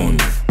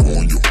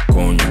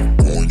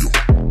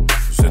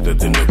 se te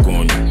tiene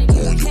coño.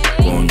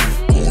 Coño.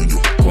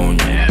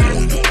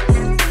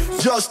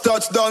 Just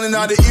touched down in the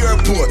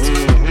airport.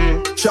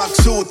 Track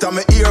suit and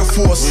my Air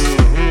Force.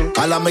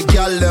 All of my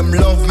gal them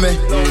love me.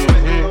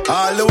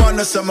 All the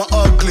wanna say me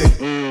ugly.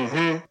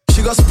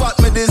 She go spot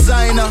me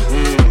designer.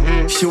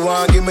 She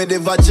wanna give me the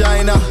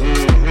vagina.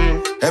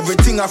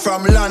 Everything I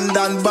from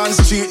London, Bond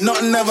Street.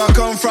 Nothing ever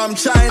come from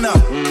China.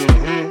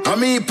 I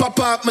mean pop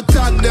up, me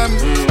tag them.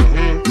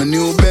 My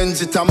new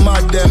Benz, it a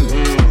mad them.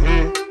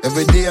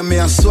 Every day me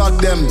a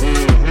swag them.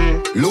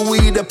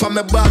 Louis up on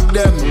me back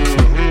them.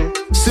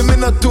 See me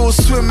not too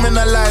swim, me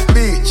not like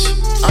beach.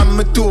 And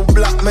me too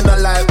black, me not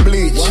like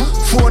bleach.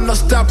 Phone no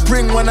stop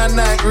ring when I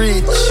night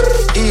reach.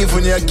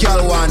 Even your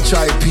girl want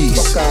try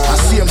peace. I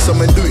see him so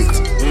me do it.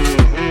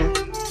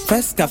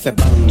 First cafe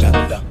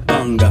banga,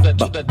 banga,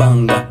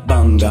 banga,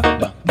 banga,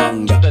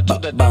 banga,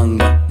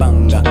 banga,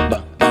 banga,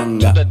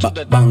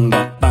 banga,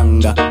 banga,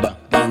 banga,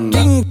 banga.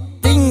 Ding,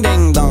 ding,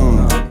 ding,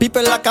 dong.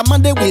 People like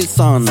Amanda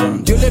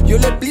Wilson. Dieu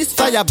les please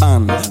fire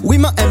ban. Oui,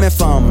 ma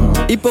MFM.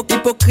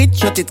 Hypocrite,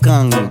 je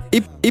t'étrangle.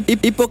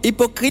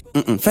 Hypocrite,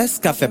 fais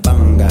café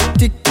banga.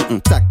 Tic,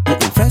 tac,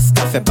 fais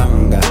café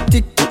banga.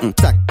 Tic,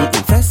 tac,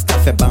 fais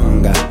café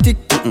banga. Tic,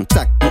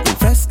 tac,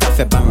 fais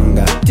café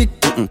banga. Tic,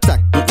 tac,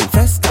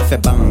 fais café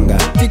banga.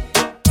 Tic,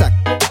 tac,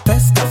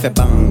 fais café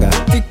banga.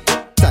 Tic,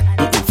 tac,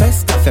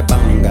 fais café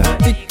banga.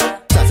 Tic, tac,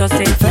 So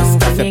sit fais down,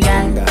 café me girl.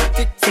 banga.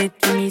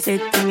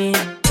 Sit to me.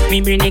 Me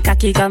bring the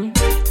cocky come.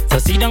 So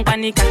sit down pan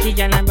the cocky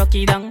girl and rock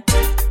it down.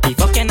 The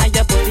fucking of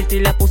your pussy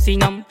till your pussy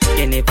numb.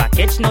 You never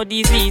catch no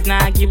disease,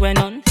 nah give a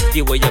none.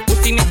 The way your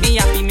pussy make me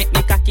happy, make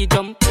me cocky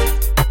jump.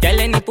 Girl,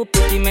 any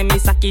pussy make me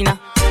sakina.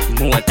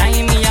 More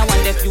time me, I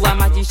wonder if you a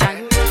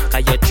magician.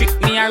 Cause you trick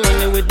me and run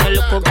me with no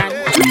loco gun.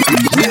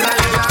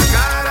 Mírale la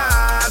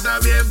cara, está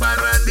bien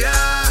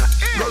parrandear.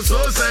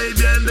 Gozosa y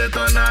bien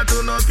detonada.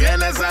 Tú no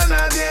tienes a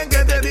nadie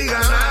que te diga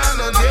nada.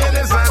 No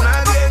tienes a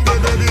nadie que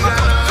te diga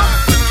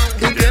nada.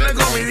 Y tienes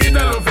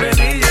comidita, los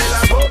frenillos. En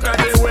la boca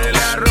te huele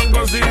a ron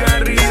con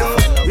cigarrillo.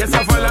 Y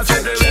esa fue la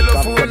sede de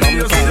los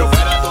fulillos. Si yo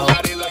fuera tu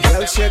marido,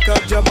 Girl, shake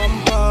up your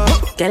bumper.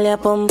 Tell your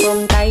pum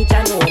pum tight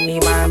and know me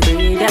one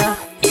breather.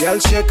 Girl,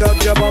 shake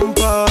up your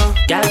bumper.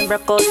 Girl,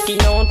 break out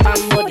skin out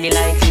pan body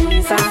like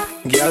Lisa.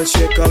 Girl,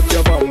 shake up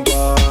your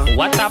bumper.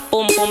 What a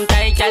pum pum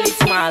tight, girl, it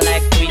smell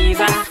like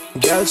tweezer.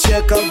 Girl,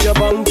 shake up your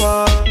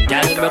bumper.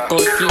 Girl, break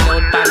out skin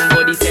out pan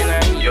body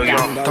senorita.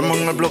 Estamos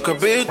en el bloque,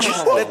 bitch.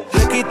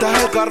 Le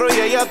quitas el carro y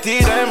ella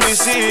tira en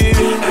bici.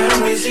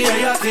 En bici,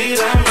 ella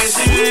tira en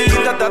bici.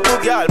 Quítate a tu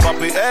girl,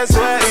 papi,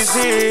 eso es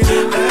easy.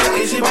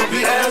 Easy,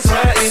 papi, eso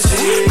es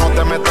easy. No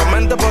te metas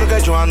mente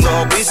porque yo ando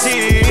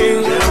busy.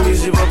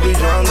 Easy, papi,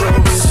 yo ando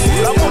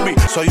busy. La mami,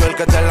 soy yo el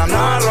que te la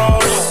narro.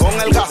 Con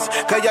el gas,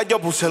 que ya yo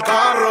puse el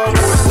carro.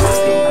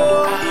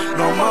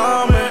 No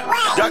mames,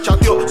 ya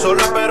chateó,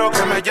 solo espero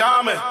que me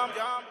llame.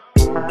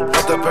 No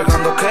estoy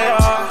pegando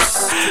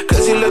que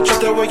si le echo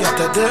te voy a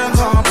te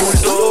deja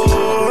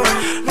bulto.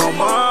 No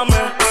mames,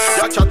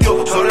 ya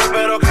chateó, solo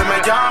espero que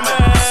me llame.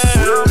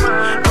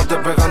 No estoy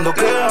pegando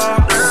que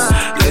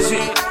si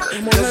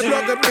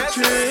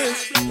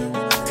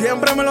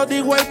siempre me lo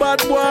dijo el bad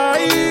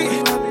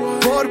boy.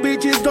 For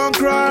bitches don't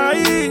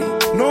cry.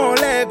 No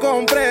le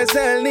compres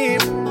el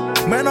nip,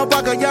 menos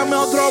pa' que llame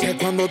otro. Que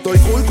cuando estoy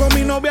cool con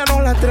mi novia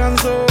no la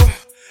transo,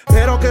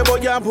 pero que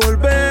voy a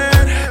volver.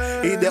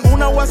 Y de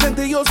una voy a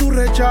sentir yo su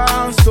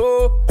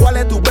rechazo. ¿Cuál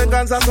es tu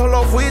venganza?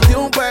 Solo fuiste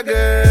un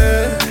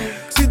pegue.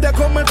 Si te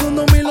comes con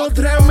 2,000 o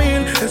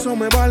 3,000, eso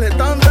me vale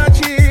tanta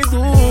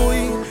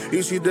chidui.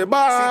 Y si te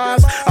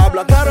vas,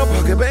 habla claro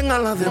pa' que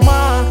vengan las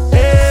demás.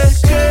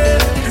 Es que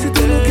si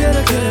tú no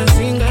quieres, quieres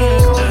 5.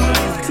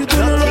 Si tú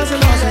no lo haces,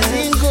 lo haces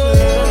 5.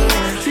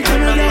 Si tú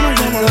me llamas,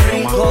 llama a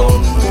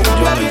 5.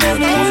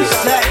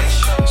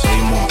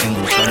 seguimos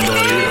endulzando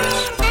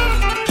heridas.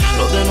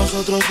 Lo de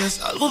nosotros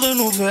es algo de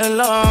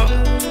novela.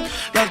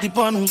 La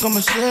tipa nunca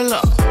me cela.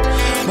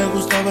 Me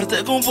gusta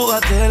verte con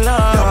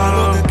fogatela.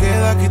 Lo que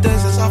queda,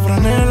 quítese esa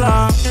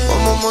franela.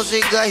 Como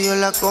música yo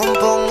la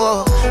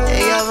compongo.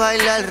 Ella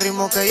baila el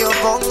ritmo que yo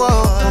pongo.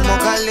 Como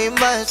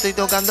Kalimba estoy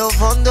tocando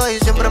fondo. Y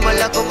siempre me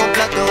la como un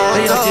plato hondo.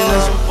 Ella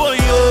tiene su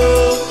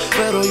pollo,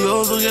 pero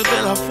yo soy el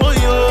que la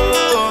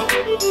follo.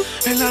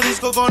 En la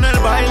disco con el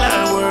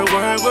bailar, work.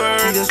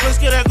 Y después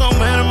quiere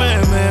comerme,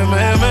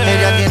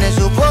 Ella tiene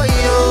su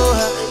pollo,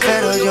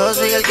 pero yo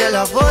soy el que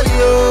la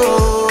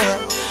apoyo.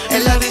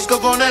 En la disco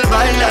con el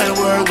bailar,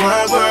 work.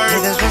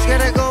 Y después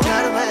quiere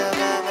comerme.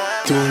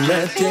 Tú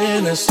me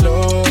tienes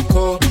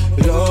loco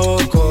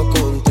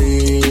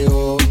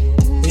contigo.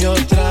 Yo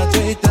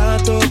trato y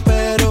trato,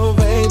 pero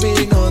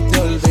baby no te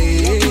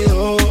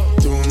olvido.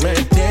 Tú me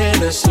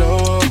tienes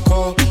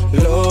loco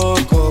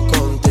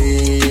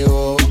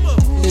contigo.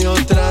 Yo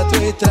trato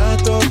y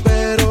trato,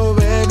 pero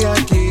baby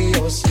aquí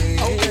yo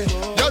sigo.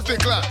 Just be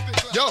clap,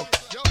 yo,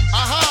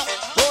 ajá,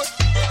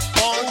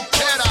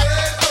 ponchera,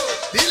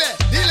 dile.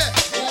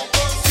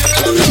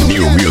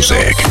 New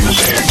Music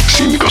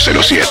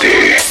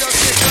 507.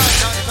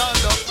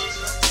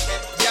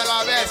 Y a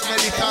la vez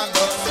meditando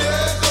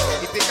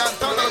y te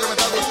cantando lo que me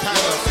está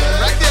gustando.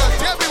 Right there,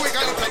 tell me we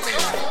got it like me.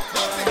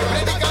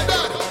 Predicando,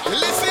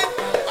 listen.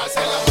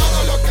 Hacen la mano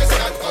lo que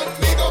sean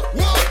conmigo.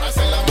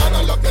 Hacen la mano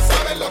lo que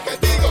saben lo que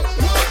digo.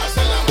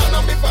 Hacen la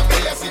mano mi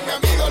familia y mi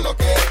amigo. Lo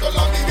que esto lo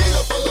han vivido,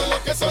 todo lo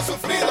que son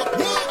sufrido.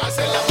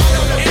 Hacen la mano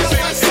lo que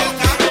saben.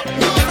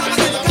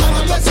 Hacen la mano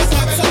lo que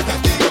saben lo que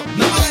digo.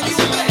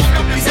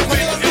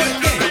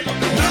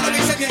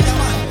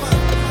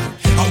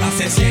 Ahora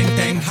se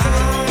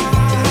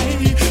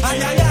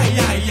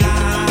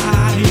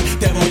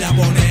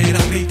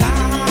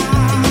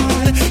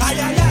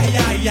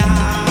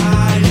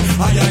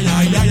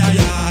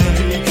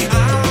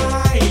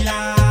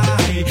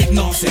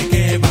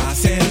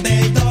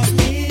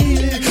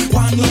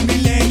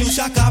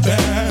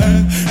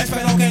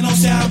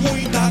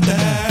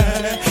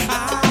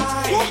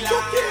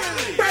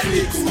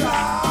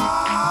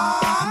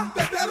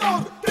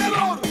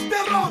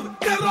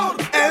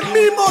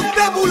Primo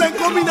Devil en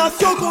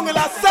combinación con el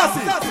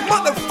Assassin.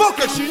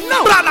 Motherfucker, she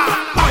know.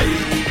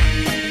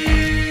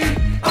 Ay,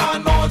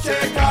 anoche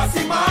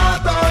casi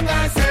matan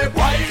a ese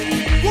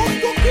guay.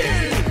 Good to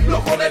kill. Lo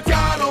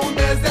conetearon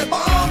desde el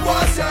banco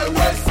hacia el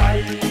west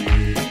side.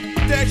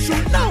 They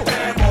should know.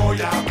 Te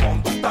voy a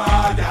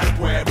conductar y al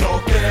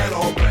pueblo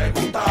quiero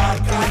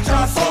preguntar.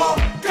 Cachazo,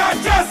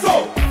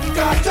 cachazo,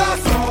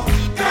 cachazo,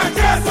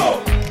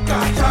 cachazo,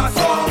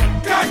 cachazo,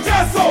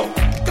 cachazo,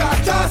 cachazo,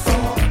 cachazo,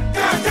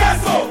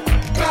 cachazo,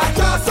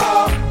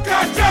 cachazo,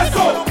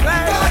 cachazo,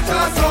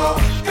 cachazo,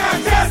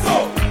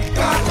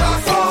 cachazo,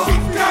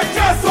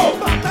 cachazo,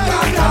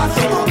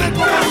 cachazo,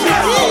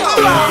 cachazo.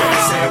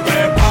 Se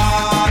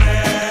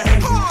prepare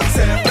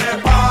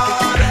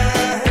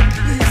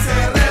y se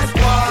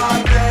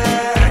resguarde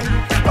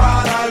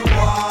para el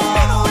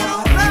guau.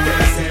 Que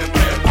se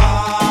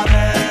prepare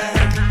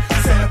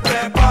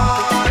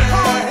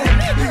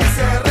y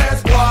se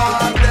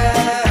resguarde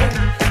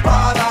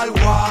para el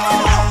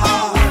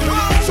guau.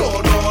 Yo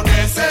no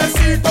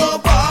necesito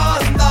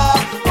banda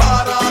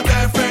para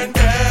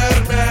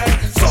defenderme,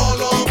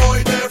 solo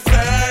voy de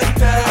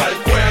frente al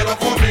cuero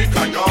con mi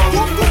cañón.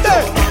 Yo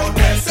no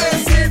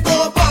necesito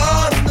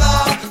banda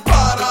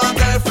para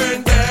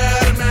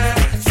defenderme,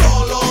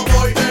 solo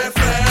voy de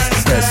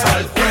frente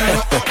al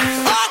cuero.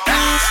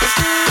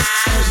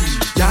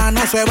 Ya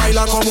no se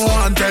baila como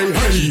antes,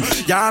 hey.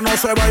 Ya no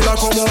se baila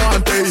como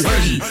antes,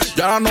 hey.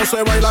 Ya no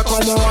se baila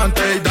como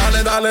antes.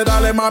 Dale, dale,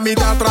 dale, mami,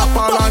 de atrás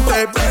para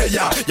adelante,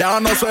 bella. Ya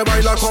no se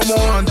baila como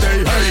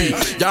antes, hey.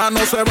 Ya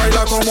no se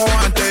baila como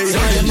antes,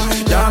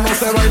 hey. Ya no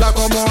se baila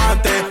como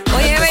antes.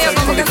 Oye, bello,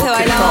 ¿cómo que se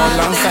bailaba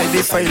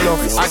antes?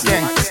 ¿A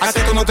quién? ¿A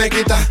que tú no te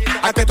quitas?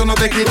 ¿A que tú no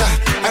te quitas?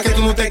 ¿A que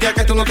tú no te quitas? ¿A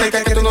que tú no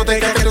te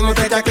quitas? ¿A que tú no te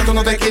quitas? ¿A que tú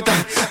no te quitas?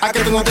 ¿A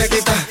que tú no te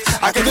quitas?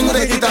 ¿A que tú no te quitas? ¿A que tú no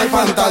te quitas el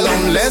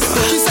pantalón? Let's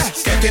go.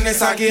 ¿Qué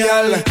tienes aquí,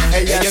 al?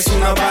 Ella es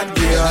una bad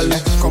girl.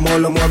 Como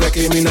lo mueve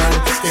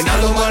criminal. Que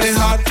nada lo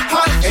maneja.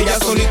 Ella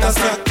solita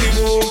se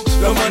activó.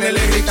 Los manes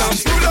le gritan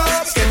pull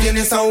up. ¿Qué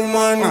tienes a un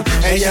man?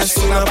 Ella es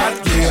una bad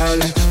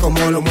girl.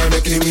 Como lo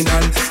mueve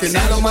criminal. Que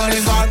nada lo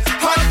maneja.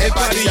 El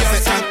party ya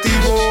se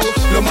activó.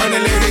 Los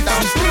manes le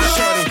gritan pull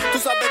up. Tú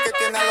sabes que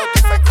tiene a los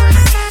defectos.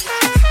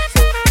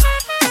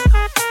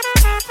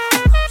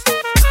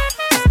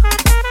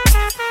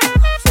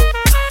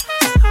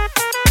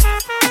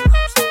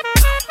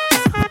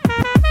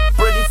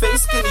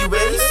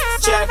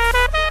 Check,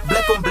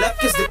 black on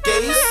black is the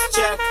case.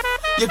 Check,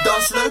 je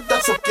dans leuk,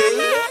 dat is oké.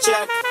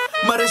 Check,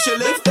 maar is je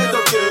leeftijd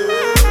oké?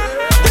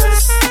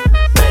 Dus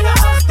ben je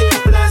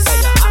 18 plus?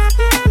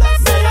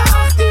 Ben je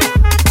 18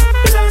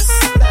 plus?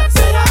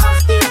 Ben je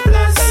 18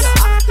 plus?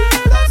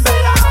 Ben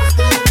je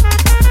 18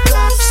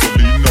 plus?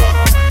 Selena,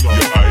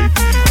 je ID.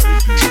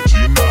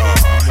 Georgina,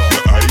 je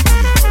ID.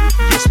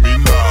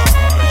 Jasmina,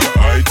 je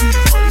ID.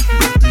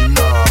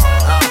 Bettina.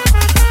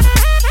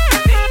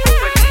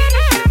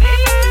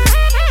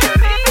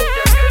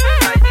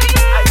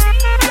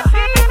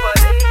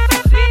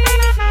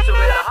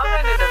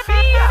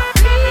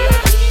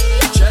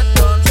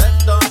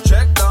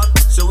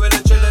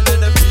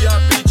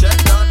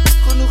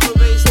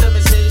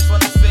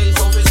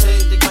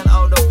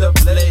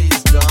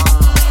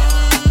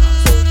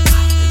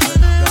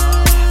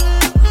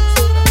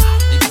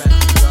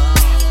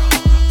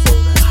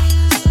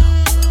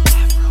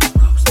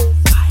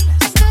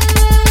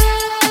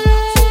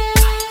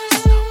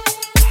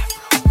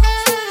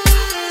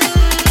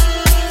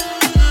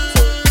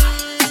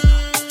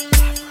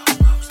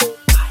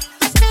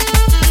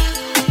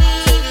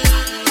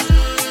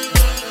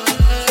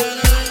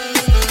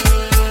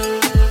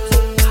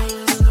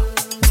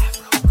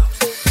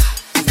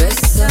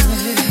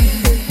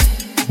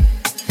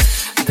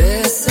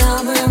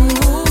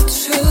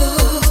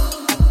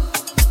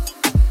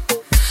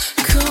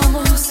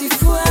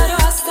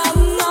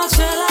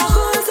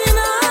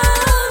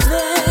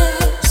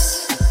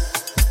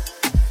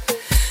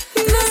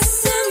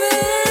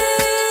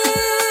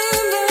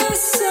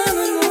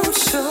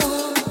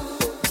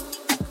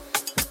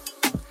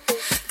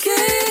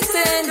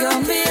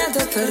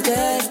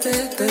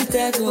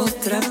 perderte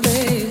otra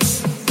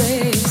vez,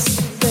 vez,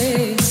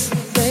 vez,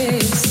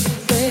 vez,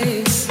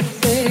 vez,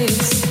 vez,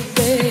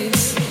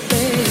 vez,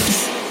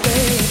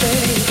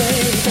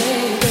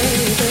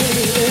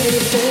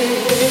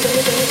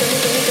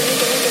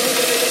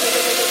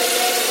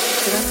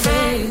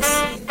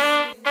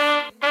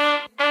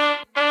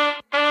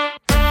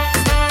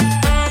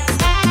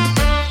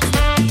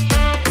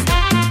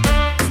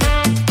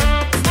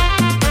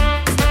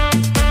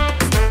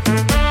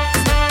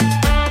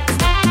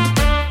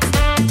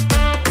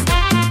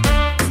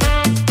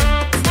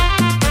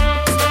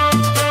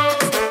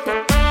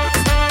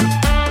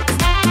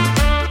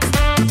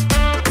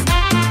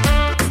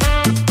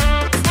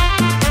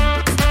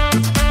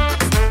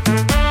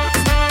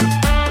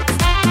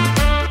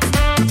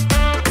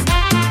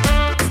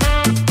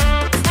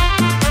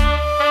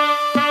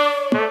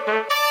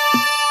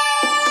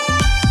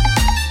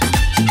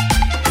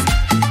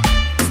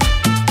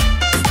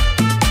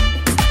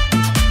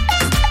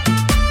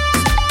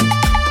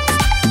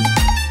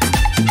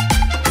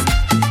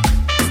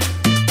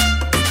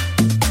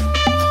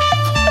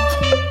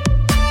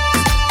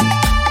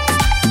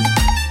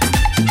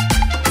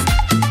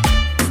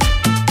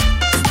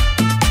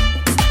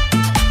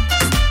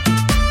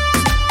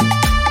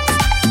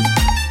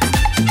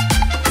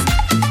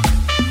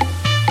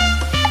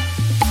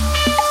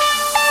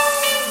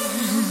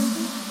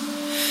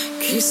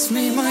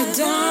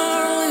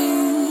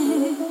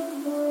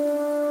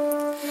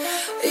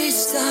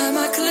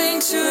 I'ma cling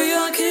to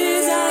your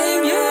keys, I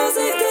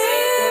music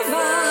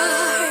divine.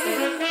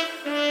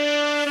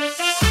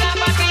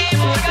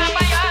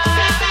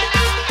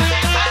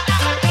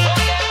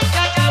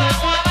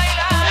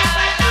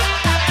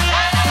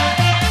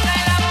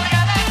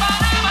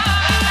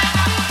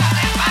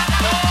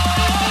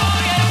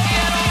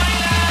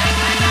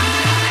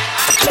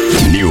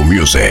 New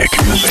Music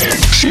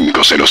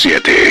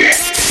 507.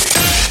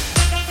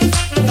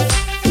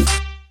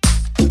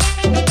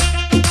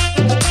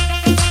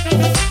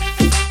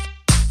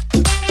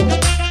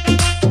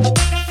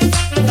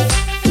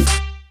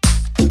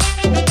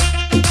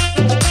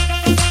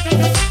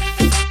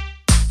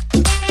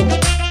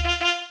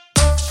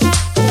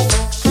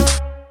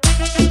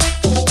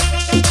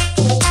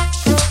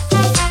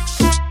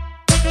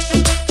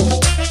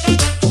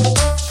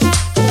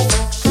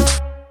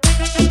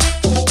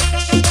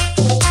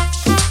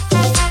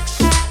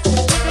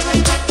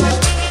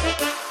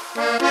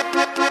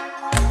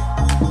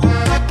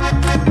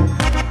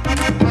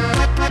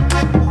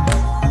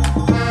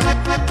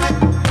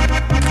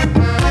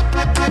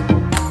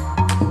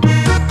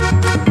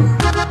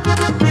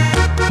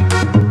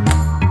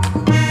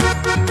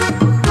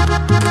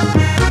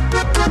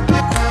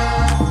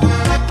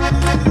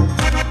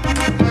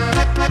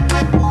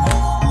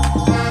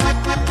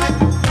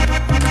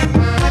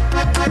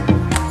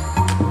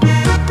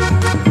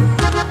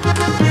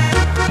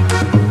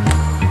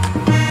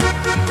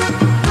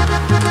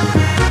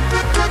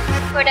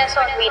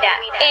 Corazón, mira,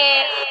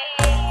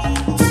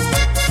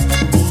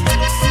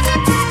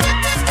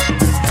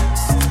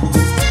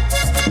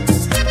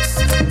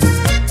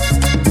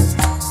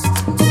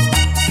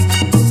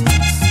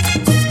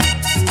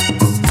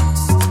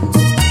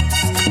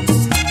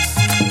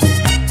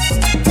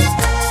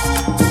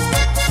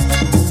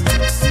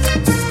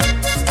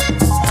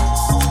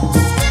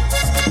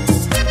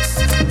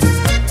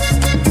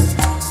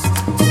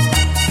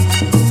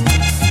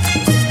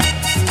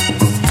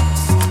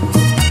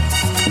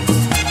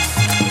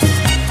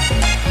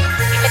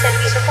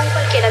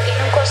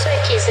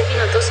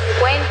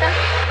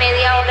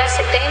 media hora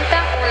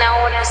 70,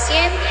 1 hora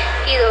 100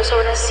 y 2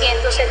 horas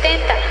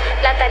 170.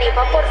 La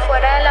tarifa por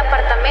fuera del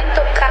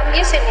apartamento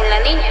cambia según la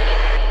niña.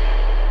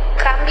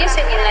 Cambia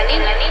según la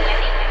niña.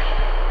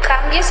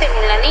 Cambia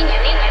según la niña.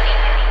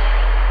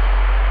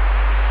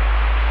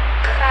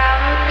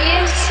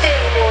 Cambia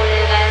según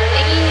la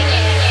niña.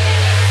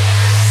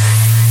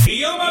 Y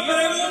yo me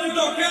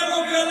pregunto qué es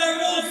lo que le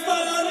gusta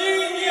a la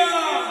niña.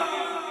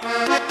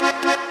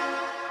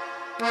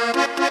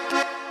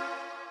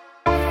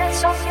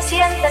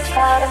 Suficiente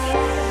para mí,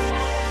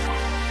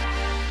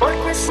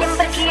 porque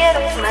siempre quiero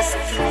más de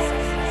ti.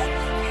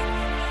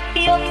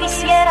 Yo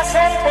quisiera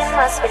hacerte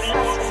más feliz.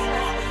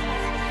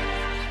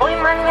 Hoy,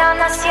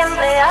 mañana,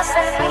 siempre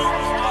hasta el fin.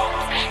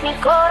 Mi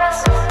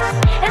corazón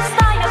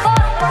está lleno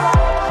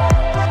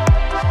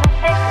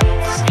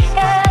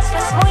de eso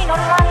es muy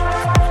normal.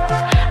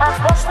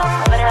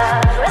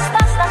 Acostumbrado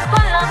estás tanto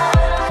al amor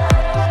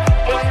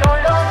que no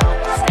lo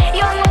dudes.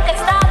 Yo nunca he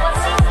estado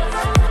así,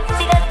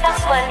 si de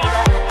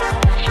casualidad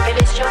me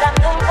ves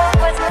llorando un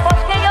poco es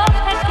porque yo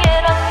te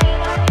quiero a ti.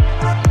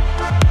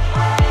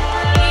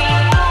 Y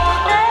tú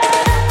te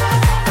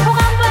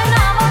jugando a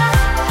enamorar,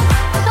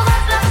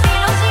 todas las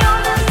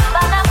ilusiones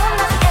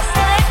vagabundas que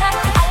se dejan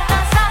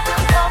alcanzar,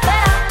 no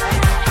verán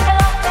que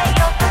lo que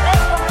yo te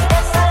dejo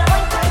es algo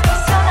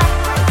incondicional.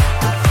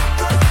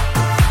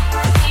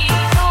 Y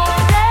tú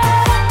te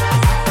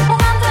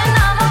jugando a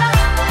enamorar,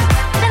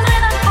 te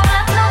enredan por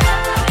las noches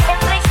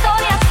entre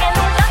historias que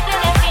nunca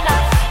tienen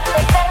final,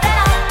 te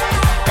perderán.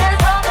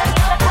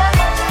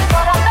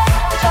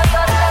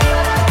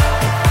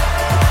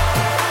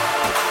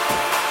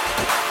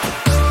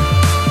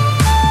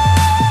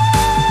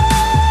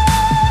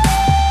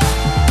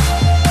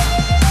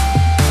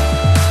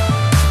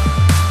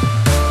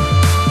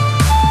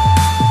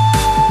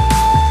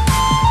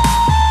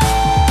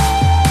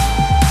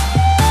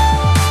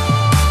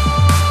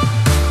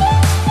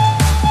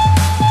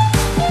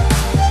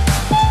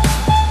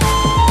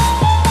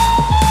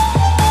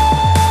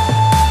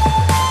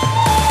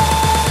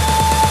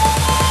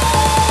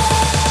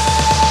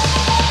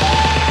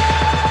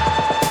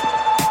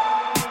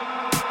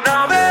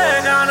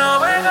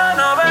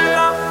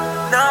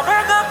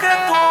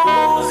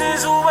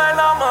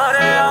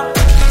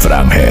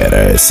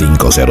 Franger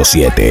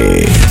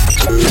 507.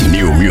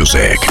 New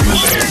Music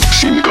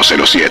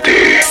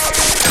 507.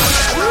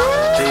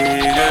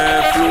 Sigue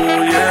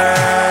fluyendo,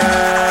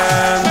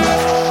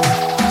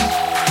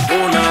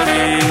 una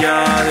niña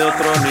de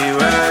otro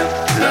nivel,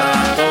 la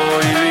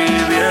estoy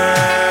viviendo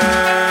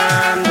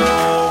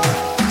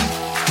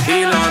y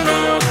la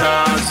nota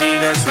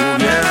sigue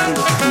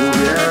subiendo,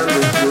 subiendo,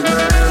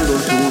 subiendo,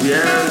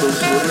 subiendo,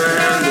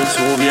 subiendo,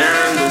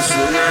 subiendo,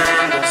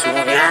 subiendo,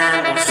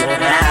 subiendo,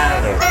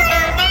 subiendo.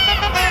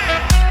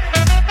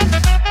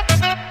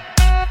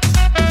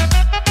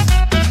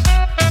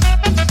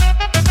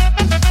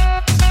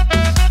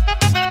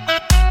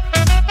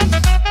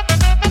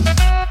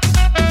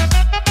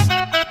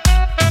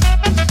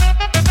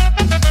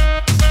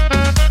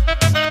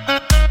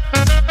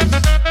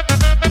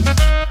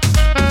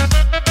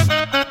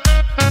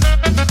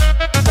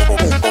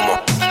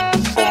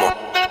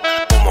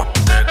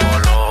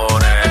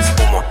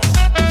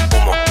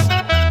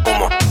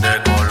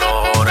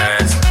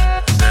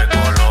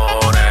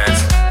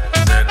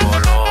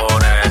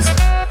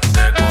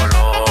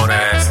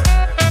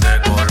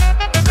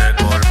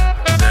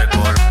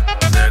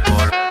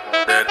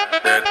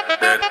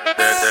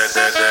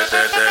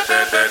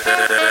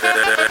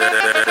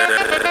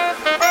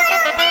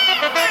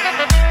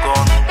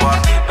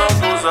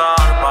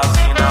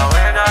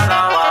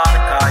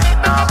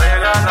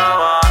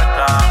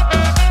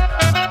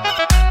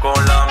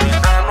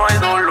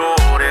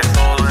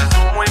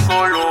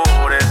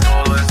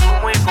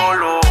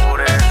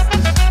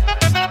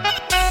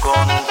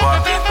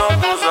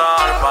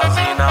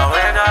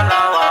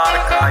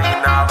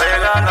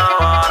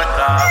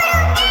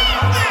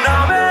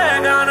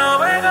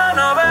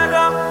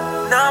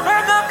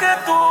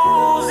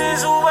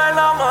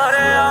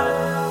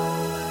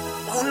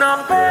 una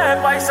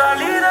pepa y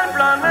salir del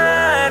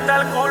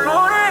planeta. El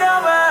color era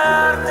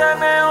verde,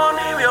 neón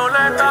y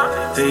violeta.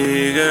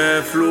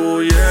 Sigue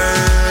fluyendo,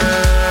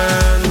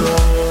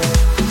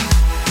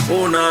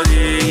 una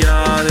guía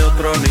de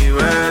otro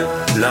nivel.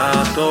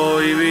 La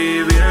estoy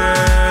viviendo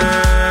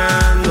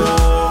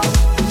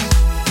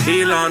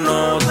y la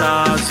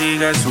nota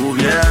sigue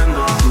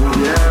subiendo,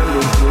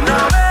 subiendo,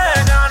 subiendo.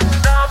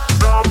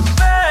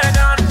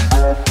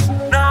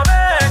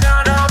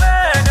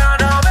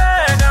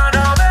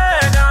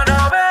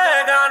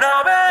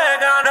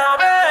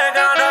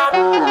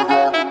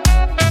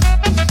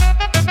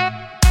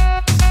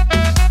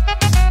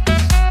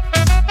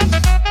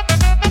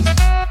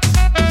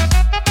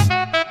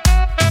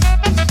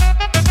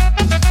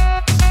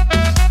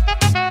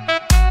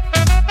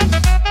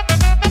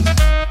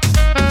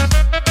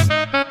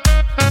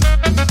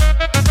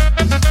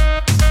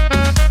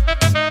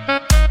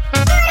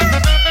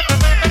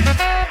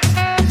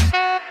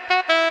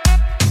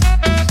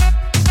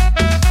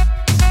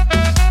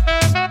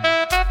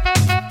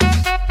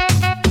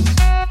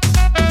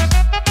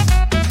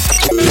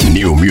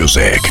 New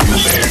Music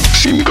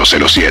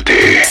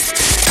 507.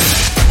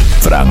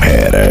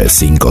 Franger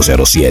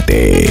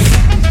 507.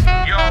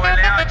 Yo,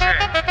 LH,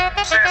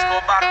 Sesco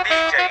Bar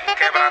DJ,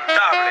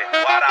 Quebrantable,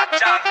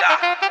 Guarachanga,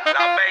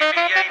 la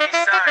Baby A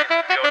Design,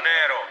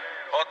 Pionero,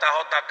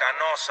 JJ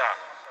Canosa.